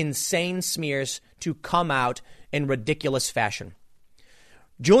these insane smears to come out in ridiculous fashion.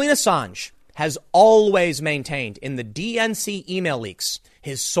 Julian Assange has always maintained in the DNC email leaks,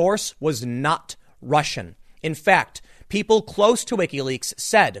 his source was not Russian. In fact, people close to WikiLeaks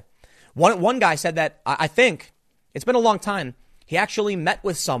said, one guy said that, I think, it's been a long time, he actually met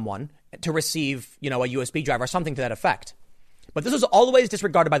with someone to receive, a USB drive or something to that effect. But this was always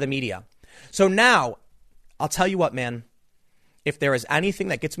disregarded by the media. So now, I'll tell you what, man, if there is anything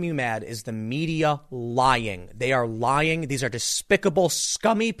that gets me mad is the media lying. They are lying. These are despicable,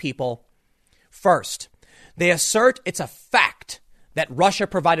 scummy people. First, they assert it's a fact that Russia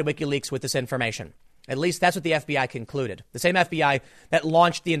provided WikiLeaks with this information. At least that's what the FBI concluded. The same FBI that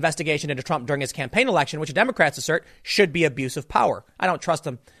launched the investigation into Trump during his campaign election, which Democrats assert should be abuse of power. I don't trust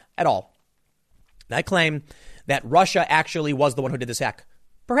them at all. And I claim that Russia actually was the one who did this hack.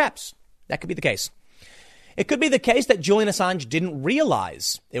 Perhaps that could be the case. It could be the case that Julian Assange didn't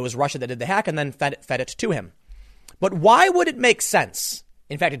realize it was Russia that did the hack and then fed it to him. But why would it make sense?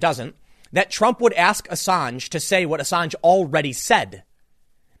 In fact, it doesn't. That Trump would ask Assange to say what Assange already said.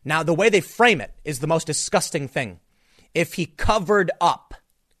 Now, the way they frame it is the most disgusting thing. If he covered up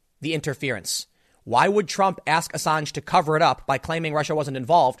the interference, why would Trump ask Assange to cover it up by claiming Russia wasn't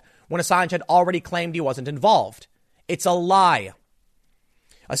involved when Assange had already claimed he wasn't involved? It's a lie.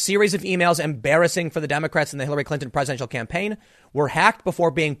 A series of emails embarrassing for the Democrats in the Hillary Clinton presidential campaign were hacked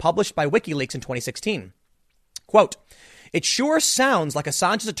before being published by WikiLeaks in 2016. Quote, it sure sounds like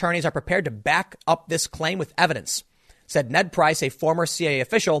Assange's attorneys are prepared to back up this claim with evidence, said Ned Price, a former CIA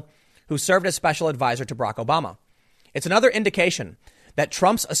official who served as special advisor to Barack Obama. It's another indication that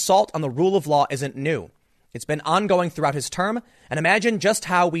Trump's assault on the rule of law isn't new. It's been ongoing throughout his term, and imagine just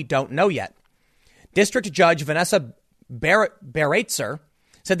how we don't know yet. District Judge Vanessa Baraitser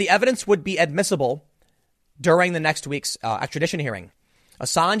said the evidence would be admissible during the next week's extradition hearing.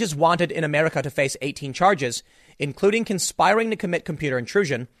 Assange is wanted in America to face 18 charges, including conspiring to commit computer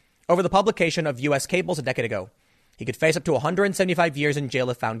intrusion over the publication of U.S. cables a decade ago. He could face up to 175 years in jail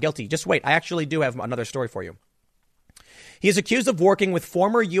if found guilty. Just wait. I actually do have another story for you. He is accused of working with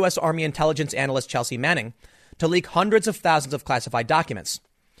former U.S. Army intelligence analyst Chelsea Manning to leak hundreds of thousands of classified documents.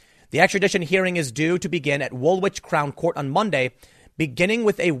 The extradition hearing is due to begin at Woolwich Crown Court on Monday, beginning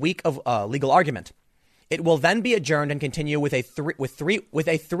with a week of legal argument. It will then be adjourned and continue with a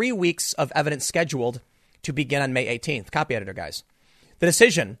 3 weeks of evidence scheduled to begin on May 18th. Copy editor, guys. The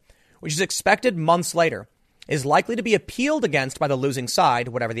decision, which is expected months later, is likely to be appealed against by the losing side,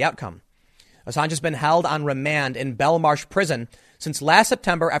 whatever the outcome. Assange has been held on remand in Belmarsh prison since last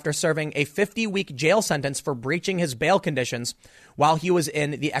September after serving a 50-week jail sentence for breaching his bail conditions while he was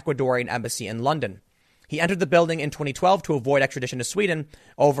in the Ecuadorian embassy in London. He entered the building in 2012 to avoid extradition to Sweden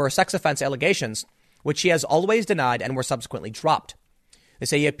over sex offense allegations, which he has always denied and were subsequently dropped. They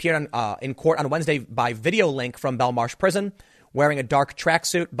say he appeared in court on Wednesday by video link from Belmarsh prison, wearing a dark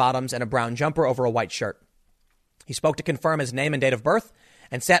tracksuit, bottoms, and a brown jumper over a white shirt. He spoke to confirm his name and date of birth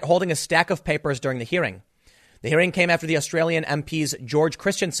and sat holding a stack of papers during the hearing. The hearing came after the Australian MPs George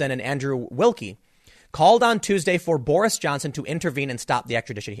Christensen and Andrew Wilkie called on Tuesday for Boris Johnson to intervene and stop the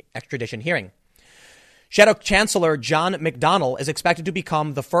extradition hearing. Shadow Chancellor John McDonnell is expected to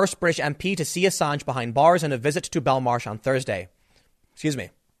become the first British MP to see Assange behind bars in a visit to Belmarsh on Thursday.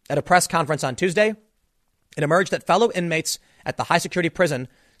 At a press conference on Tuesday, it emerged that fellow inmates at the high-security prison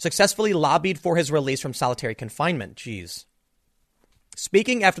successfully lobbied for his release from solitary confinement. Jeez.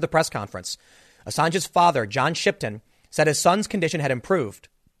 Speaking after the press conference, Assange's father, John Shipton, said his son's condition had improved,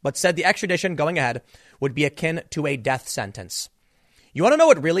 but said the extradition going ahead would be akin to a death sentence. You want to know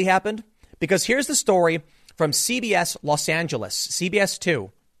what really happened? Because here's the story from CBS Los Angeles, CBS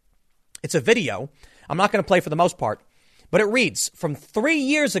 2. It's a video. I'm not going to play for the most part, But it reads, from 3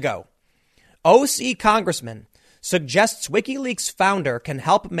 years ago, OC congressman suggests WikiLeaks founder can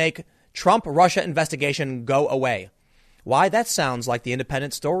help make Trump-Russia investigation go away. Why, that sounds like the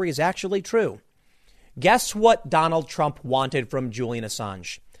Independent story is actually true. Guess what Donald Trump wanted from Julian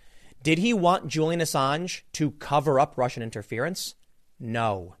Assange? Did he want Julian Assange to cover up Russian interference?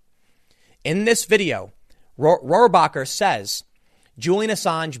 No. In this video, Rohrabacher says Julian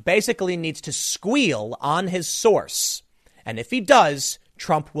Assange basically needs to squeal on his source. And if he does,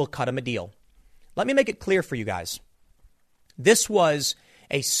 Trump will cut him a deal. Let me make it clear for you guys. This was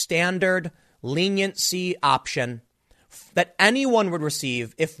a standard leniency option that anyone would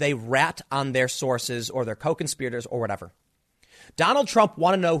receive if they rat on their sources or their co-conspirators or whatever. Donald Trump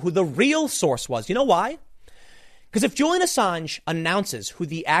wanted to know who the real source was. You know why? Because if Julian Assange announces who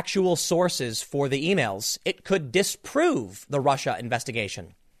the actual source is for the emails, it could disprove the Russia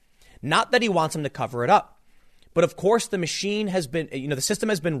investigation. Not that he wants him to cover it up. But of course, the machine has been, the system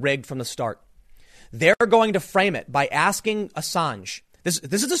has been rigged from the start. They're going to frame it by asking Assange. This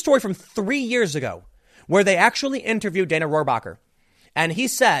is a story from 3 years ago where they actually interviewed Dana Rohrabacher. And he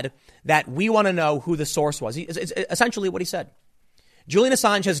said that we want to know who the source was. It's essentially what he said. Julian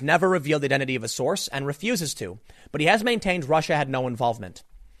Assange has never revealed the identity of a source and refuses to, but he has maintained Russia had no involvement.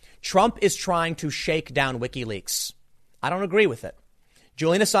 Trump is trying to shake down WikiLeaks. I don't agree with it.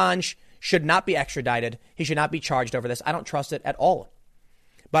 Julian Assange should not be extradited. He should not be charged over this. I don't trust it at all.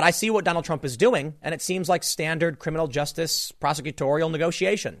 But I see what Donald Trump is doing, and it seems like standard criminal justice prosecutorial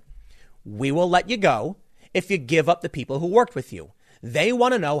negotiation. We will let you go if you give up the people who worked with you. They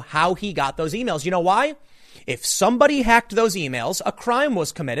want to know how he got those emails. You know why? If somebody hacked those emails, a crime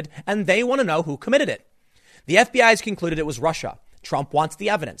was committed, and they want to know who committed it. The FBI has concluded it was Russia. Trump wants the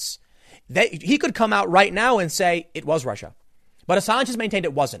evidence. He could come out right now and say it was Russia. But Assange has maintained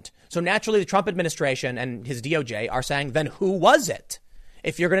it wasn't. So naturally, the Trump administration and his DOJ are saying, then who was it?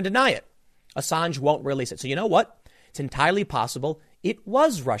 If you're going to deny it, Assange won't release it. So you know what? It's entirely possible it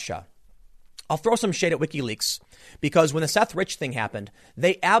was Russia. I'll throw some shade at WikiLeaks because when the Seth Rich thing happened,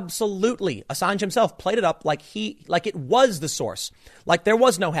 they absolutely, Assange himself played it up like it was the source, like there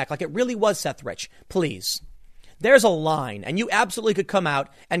was no hack, like it really was Seth Rich. Please. There's a line, and you absolutely could come out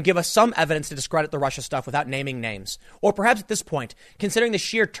and give us some evidence to discredit the Russia stuff without naming names. Or perhaps at this point, considering the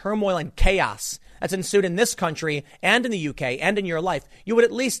sheer turmoil and chaos that's ensued in this country and in the UK and in your life, you would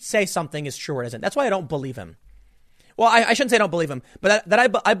at least say something is true or isn't. That's why I don't believe him. Well, I shouldn't say I don't believe him, but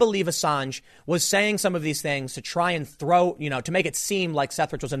I believe Assange was saying some of these things to try and throw, to make it seem like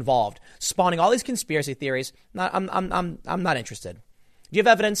Seth Rich was involved, spawning all these conspiracy theories. I'm not interested. Do you have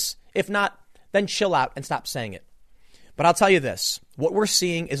evidence? If not, then chill out and stop saying it. But I'll tell you this, what we're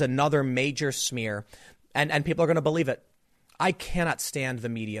seeing is another major smear, and people are going to believe it. I cannot stand the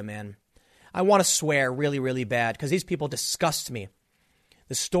media, man. I want to swear really, really bad because these people disgust me.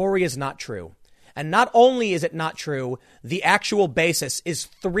 The story is not true. And not only is it not true, the actual basis is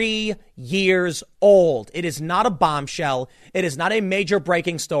 3 years old. It is not a bombshell. It is not a major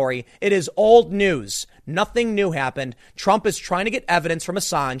breaking story. It is old news. Nothing new happened. Trump is trying to get evidence from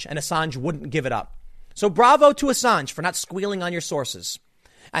Assange, and Assange wouldn't give it up. So bravo to Assange for not squealing on your sources.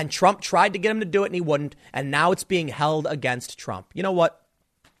 And Trump tried to get him to do it, and he wouldn't. And now it's being held against Trump. You know what?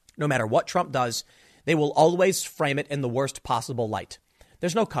 No matter what Trump does, they will always frame it in the worst possible light.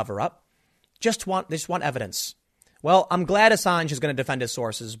 There's no cover up. They just want evidence. Well, I'm glad Assange is going to defend his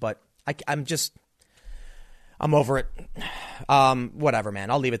sources, but I'm over it. Whatever,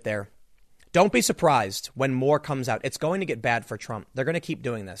 man. I'll leave it there. Don't be surprised when more comes out. It's going to get bad for Trump. They're going to keep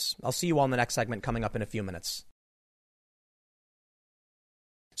doing this. I'll see you all in the next segment coming up in a few minutes.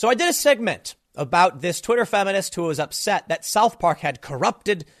 So I did a segment about this Twitter feminist who was upset that South Park had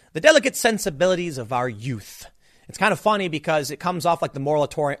corrupted the delicate sensibilities of our youth. It's kind of funny because it comes off like the moral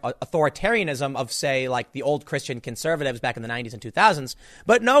authoritarianism of, say, like the old Christian conservatives back in the 90s and 2000s.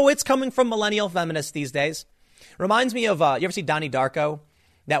 But no, it's coming from millennial feminists these days. Reminds me of, you ever see Donnie Darko?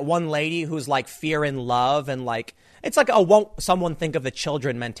 That one lady who's like fear and love and like, it's like a won't someone think of the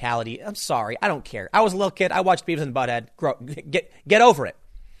children mentality. I'm sorry. I don't care. I was a little kid. I watched Beavis and Butthead. Get over it.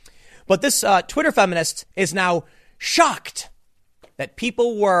 But this Twitter feminist is now shocked that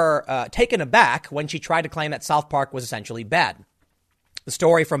people were taken aback when she tried to claim that South Park was essentially bad. The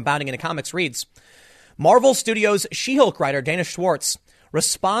story from Bounding into Comics reads, Marvel Studios She-Hulk writer Dana Schwartz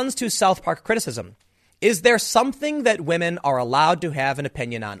responds to South Park criticism. Is there something that women are allowed to have an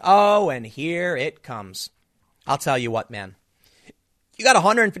opinion on? Oh, and here it comes. I'll tell you what, man. You got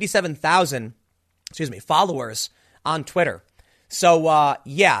 157,000, followers on Twitter. So,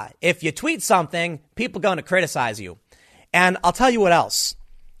 yeah, if you tweet something, people are going to criticize you. And I'll tell you what else.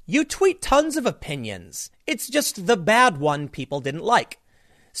 You tweet tons of opinions. It's just the bad one people didn't like.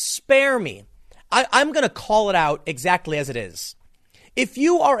 Spare me. I'm going to call it out exactly as it is. If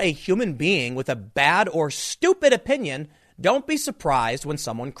you are a human being with a bad or stupid opinion, don't be surprised when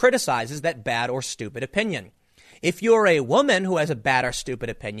someone criticizes that bad or stupid opinion. If you're a woman who has a bad or stupid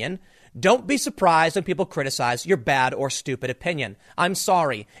opinion, don't be surprised when people criticize your bad or stupid opinion. I'm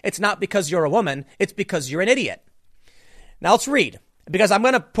sorry. It's not because you're a woman. It's because you're an idiot. Now let's read, because I'm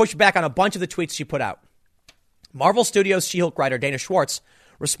going to push back on a bunch of the tweets she put out. Marvel Studios She-Hulk writer Dana Schwartz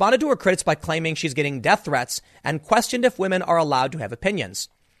responded to her critics by claiming she's getting death threats and questioned if women are allowed to have opinions.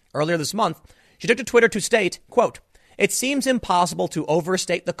 Earlier this month, she took to Twitter to state, quote, "It seems impossible to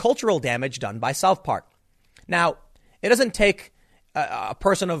overstate the cultural damage done by South Park." Now, it doesn't take a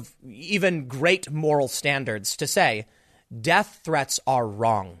person of even great moral standards to say death threats are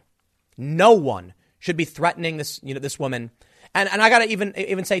wrong. No one should be threatening this woman. And I got to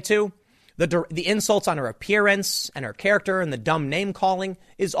even say, too, the insults on her appearance and her character and the dumb name calling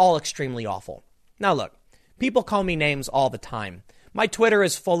is all extremely awful. Now, look, people call me names all the time. My Twitter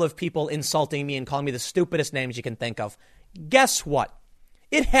is full of people insulting me and calling me the stupidest names you can think of. Guess what?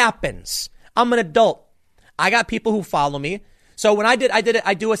 It happens. I'm an adult. I got people who follow me. So when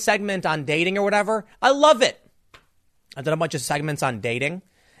I do a segment on dating or whatever. I love it. I did a bunch of segments on dating.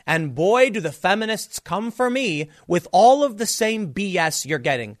 And boy, do the feminists come for me with all of the same BS you're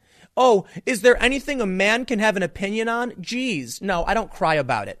getting. Oh, is there anything a man can have an opinion on? Geez, no, I don't cry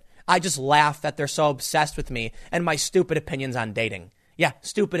about it. I just laugh that they're so obsessed with me and my stupid opinions on dating. Yeah,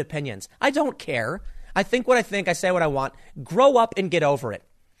 stupid opinions. I don't care. I think what I think. I say what I want. Grow up and get over it.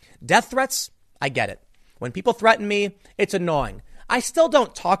 Death threats, I get it. When people threaten me, it's annoying. I still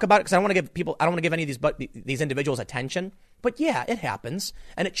don't talk about it because I don't want to give any of these individuals attention. But yeah, it happens,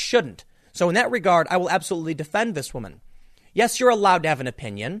 and it shouldn't. So in that regard, I will absolutely defend this woman. Yes, you're allowed to have an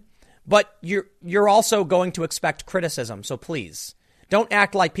opinion, but you're also going to expect criticism. So please, don't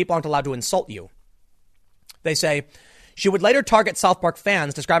act like people aren't allowed to insult you. They say she would later target South Park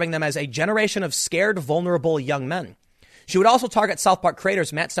fans, describing them as a generation of scared, vulnerable young men. She would also target South Park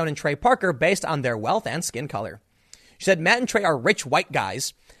creators Matt Stone and Trey Parker based on their wealth and skin color. She said Matt and Trey are rich white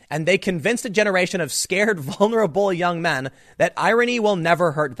guys, and they convinced a generation of scared, vulnerable young men that irony will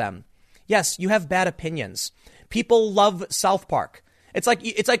never hurt them. Yes, you have bad opinions. People love South Park. It's like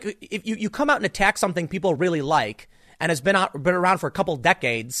if you come out and attack something people really like and has been around for a couple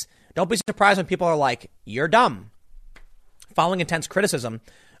decades, don't be surprised when people are like, you're dumb. Following intense criticism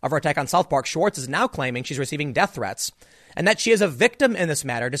of her attack on South Park, Schwartz is now claiming she's receiving death threats and that she is a victim in this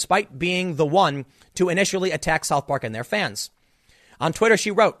matter, despite being the one to initially attack South Park and their fans. On Twitter,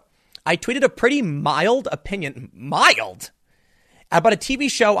 she wrote, "I tweeted a pretty mild opinion, about a TV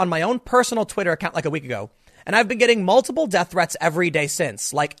show on my own personal Twitter account like a week ago. And I've been getting multiple death threats every day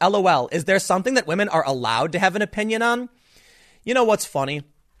since. Like, LOL, is there something that women are allowed to have an opinion on?" You know what's funny?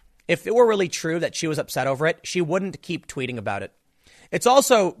 If it were really true that she was upset over it, she wouldn't keep tweeting about it. It's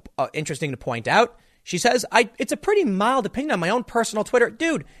also interesting to point out, she says, it's a pretty mild opinion on my own personal Twitter.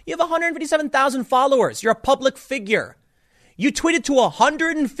 Dude, you have 157,000 followers. You're a public figure. You tweeted to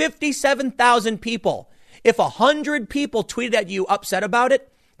 157,000 people. If 100 people tweeted at you upset about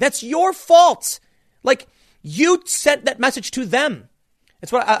it, that's your fault. Like, you sent that message to them.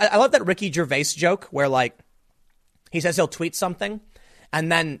 It's what I love that Ricky Gervais joke where, like, he says he'll tweet something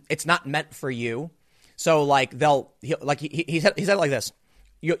and then it's not meant for you. So, like, he said it like this.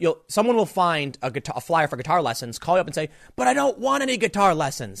 Someone will find a flyer for guitar lessons, call you up and say, "But I don't want any guitar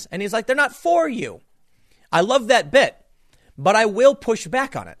lessons." And he's like, "They're not for you." I love that bit, but I will push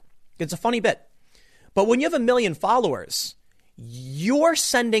back on it. It's a funny bit. But when you have 1 million followers, you're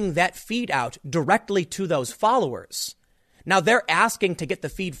sending that feed out directly to those followers. Now, they're asking to get the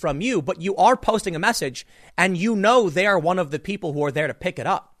feed from you, but you are posting a message and you know they are one of the people who are there to pick it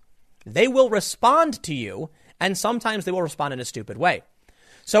up. They will respond to you, and sometimes they will respond in a stupid way.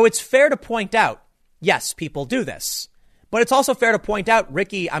 So it's fair to point out, yes, people do this. But it's also fair to point out,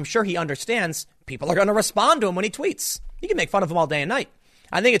 Ricky, I'm sure he understands, people are going to respond to him when he tweets. You can make fun of him all day and night.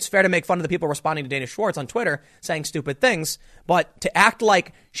 I think it's fair to make fun of the people responding to Dana Schwartz on Twitter saying stupid things, but to act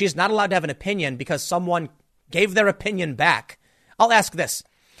like she's not allowed to have an opinion because someone gave their opinion back. I'll ask this.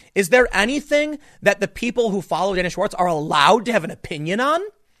 Is there anything that the people who follow Dana Schwartz are allowed to have an opinion on?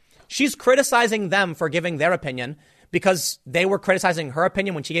 She's criticizing them for giving their opinion because they were criticizing her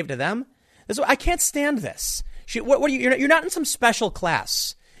opinion when she gave it to them. I can't stand this. You're not in some special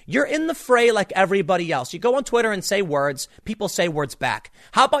class. You're in the fray like everybody else. You go on Twitter and say words. People say words back.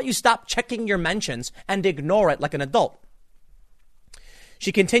 How about you stop checking your mentions and ignore it like an adult?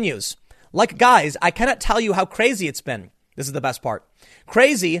 She continues, "Like guys, I cannot tell you how crazy it's been. This is the best part.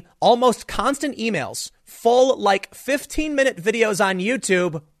 Crazy, almost constant emails, full like 15-minute videos on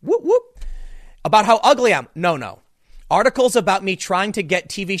YouTube. Whoop, whoop. About how ugly I am. No. Articles about me trying to get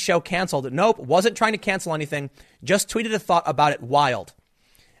TV show canceled. Nope, wasn't trying to cancel anything. Just tweeted a thought about it. Wild.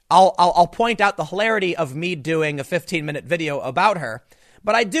 I'll point out the hilarity of me doing a 15-minute video about her,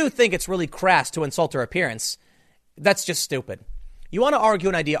 but I do think it's really crass to insult her appearance. That's just stupid. You want to argue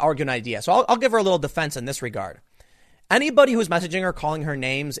an idea. So I'll give her a little defense in this regard. Anybody who's messaging her, calling her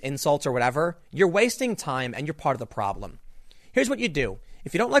names, insults, or whatever, you're wasting time and you're part of the problem. Here's what you do.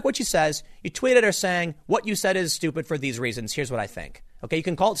 If you don't like what she says, you tweet at her saying, what you said is stupid for these reasons. Here's what I think. Okay, you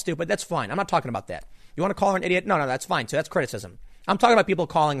can call it stupid. That's fine. I'm not talking about that. You want to call her an idiot? No, that's fine too. That's criticism. I'm talking about people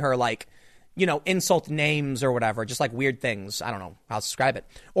calling her like, insult names or whatever, just like weird things. I don't know how to describe it.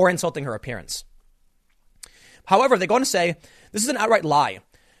 Or insulting her appearance. However, they go on to say, this is an outright lie.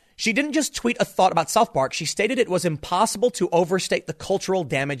 She didn't just tweet a thought about South Park. She stated it was impossible to overstate the cultural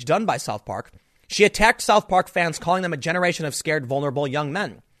damage done by South Park. She attacked South Park fans, calling them a generation of scared, vulnerable young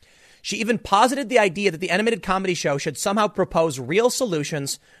men. She even posited the idea that the animated comedy show should somehow propose real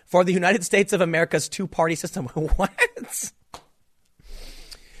solutions for the United States of America's two-party system. What?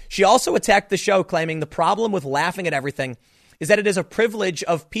 She also attacked the show, claiming the problem with laughing at everything is that it is a privilege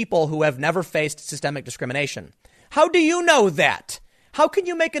of people who have never faced systemic discrimination. How do you know that? How can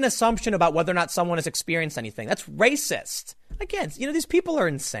you make an assumption about whether or not someone has experienced anything? That's racist. Again, these people are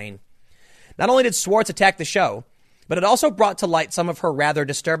insane. Not only did Schwartz attack the show, but it also brought to light some of her rather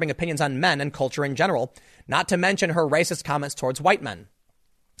disturbing opinions on men and culture in general, not to mention her racist comments towards white men.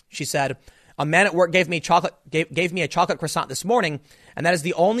 She said, a man at work gave me a chocolate croissant this morning, and that is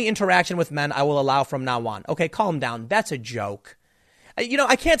the only interaction with men I will allow from now on. Okay, calm down. That's a joke.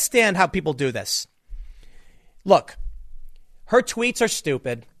 I can't stand how people do this. Look, her tweets are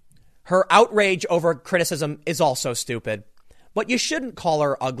stupid. Her outrage over criticism is also stupid. But you shouldn't call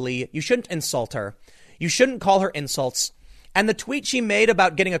her ugly. You shouldn't insult her. You shouldn't call her insults. And the tweet she made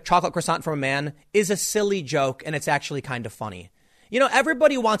about getting a chocolate croissant from a man is a silly joke, and it's actually kind of funny.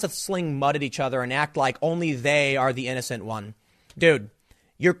 Everybody wants to sling mud at each other and act like only they are the innocent one. Dude,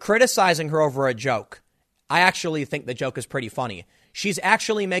 you're criticizing her over a joke. I actually think the joke is pretty funny. She's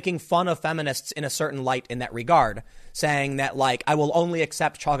actually making fun of feminists in a certain light in that regard, saying that, I will only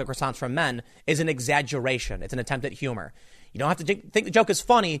accept chocolate croissants from men is an exaggeration. It's an attempt at humor. You don't have to think the joke is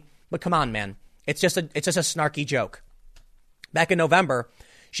funny, but come on, man. It's just a snarky joke. Back in November,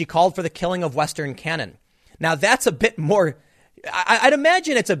 she called for the killing of Western canon. Now, that's a bit more... I'd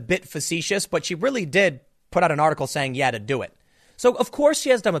imagine it's a bit facetious, but she really did put out an article saying, to do it. So, of course,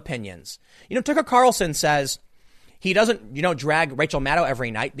 she has dumb opinions. Tucker Carlson says he doesn't, drag Rachel Maddow every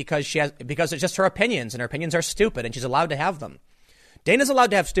night because it's just her opinions, and her opinions are stupid, and she's allowed to have them. Dana's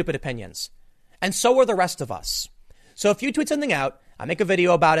allowed to have stupid opinions, and so are the rest of us. So if you tweet something out, I make a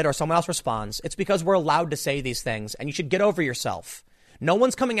video about it, or someone else responds, it's because we're allowed to say these things, and you should get over yourself. No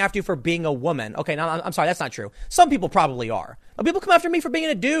one's coming after you for being a woman. Okay, now I'm sorry, that's not true. Some people probably are. But people come after me for being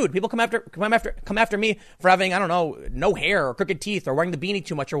a dude. People come after me for having, no hair or crooked teeth or wearing the beanie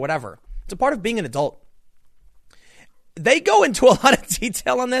too much or whatever. It's a part of being an adult. They go into a lot of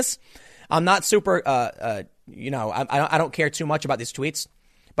detail on this. I'm not super, I don't care too much about these tweets.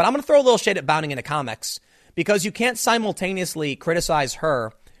 But I'm going to throw a little shade at Bounding into Comics because you can't simultaneously criticize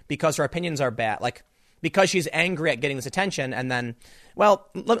her because her opinions are bad. Because she's angry at getting this attention and then,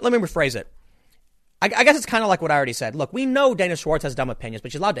 let me rephrase it. I guess it's kind of like what I already said. Look, we know Dana Schwartz has dumb opinions,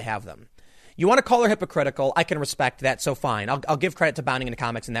 but she's allowed to have them. You want to call her hypocritical? I can respect that, so fine. I'll give credit to Bounding into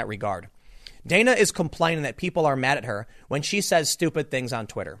Comics in that regard. Dana is complaining that people are mad at her when she says stupid things on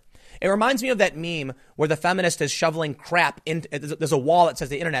Twitter. It reminds me of that meme where the feminist is shoveling crap in. There's a wall that says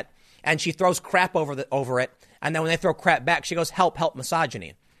the internet, and she throws crap over it, and then when they throw crap back, she goes, help,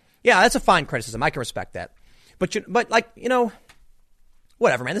 misogyny. Yeah, that's a fine criticism. I can respect that. But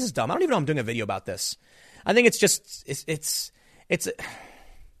whatever, man. This is dumb. I don't even know I'm doing a video about this. I think it's just,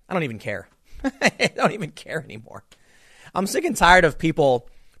 I don't even care. I don't even care anymore. I'm sick and tired of people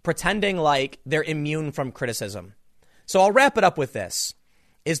pretending like they're immune from criticism. So I'll wrap it up with this.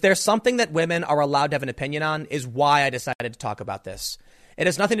 Is there something that women are allowed to have an opinion on? Is why I decided to talk about this. It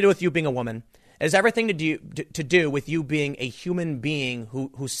has nothing to do with you being a woman. It has everything to do with you being a human being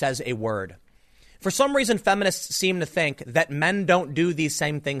who says a word. For some reason, feminists seem to think that men don't do these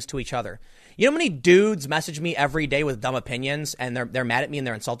same things to each other. You know how many dudes message me every day with dumb opinions and they're mad at me and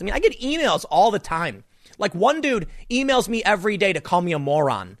they're insulting me? I get emails all the time. Like one dude emails me every day to call me a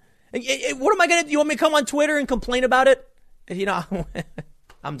moron. What am I going to do? You want me to come on Twitter and complain about it?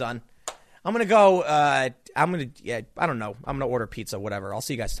 I'm done. I'm going to go, I don't know. I'm going to order pizza, whatever. I'll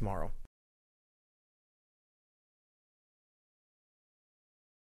see you guys tomorrow.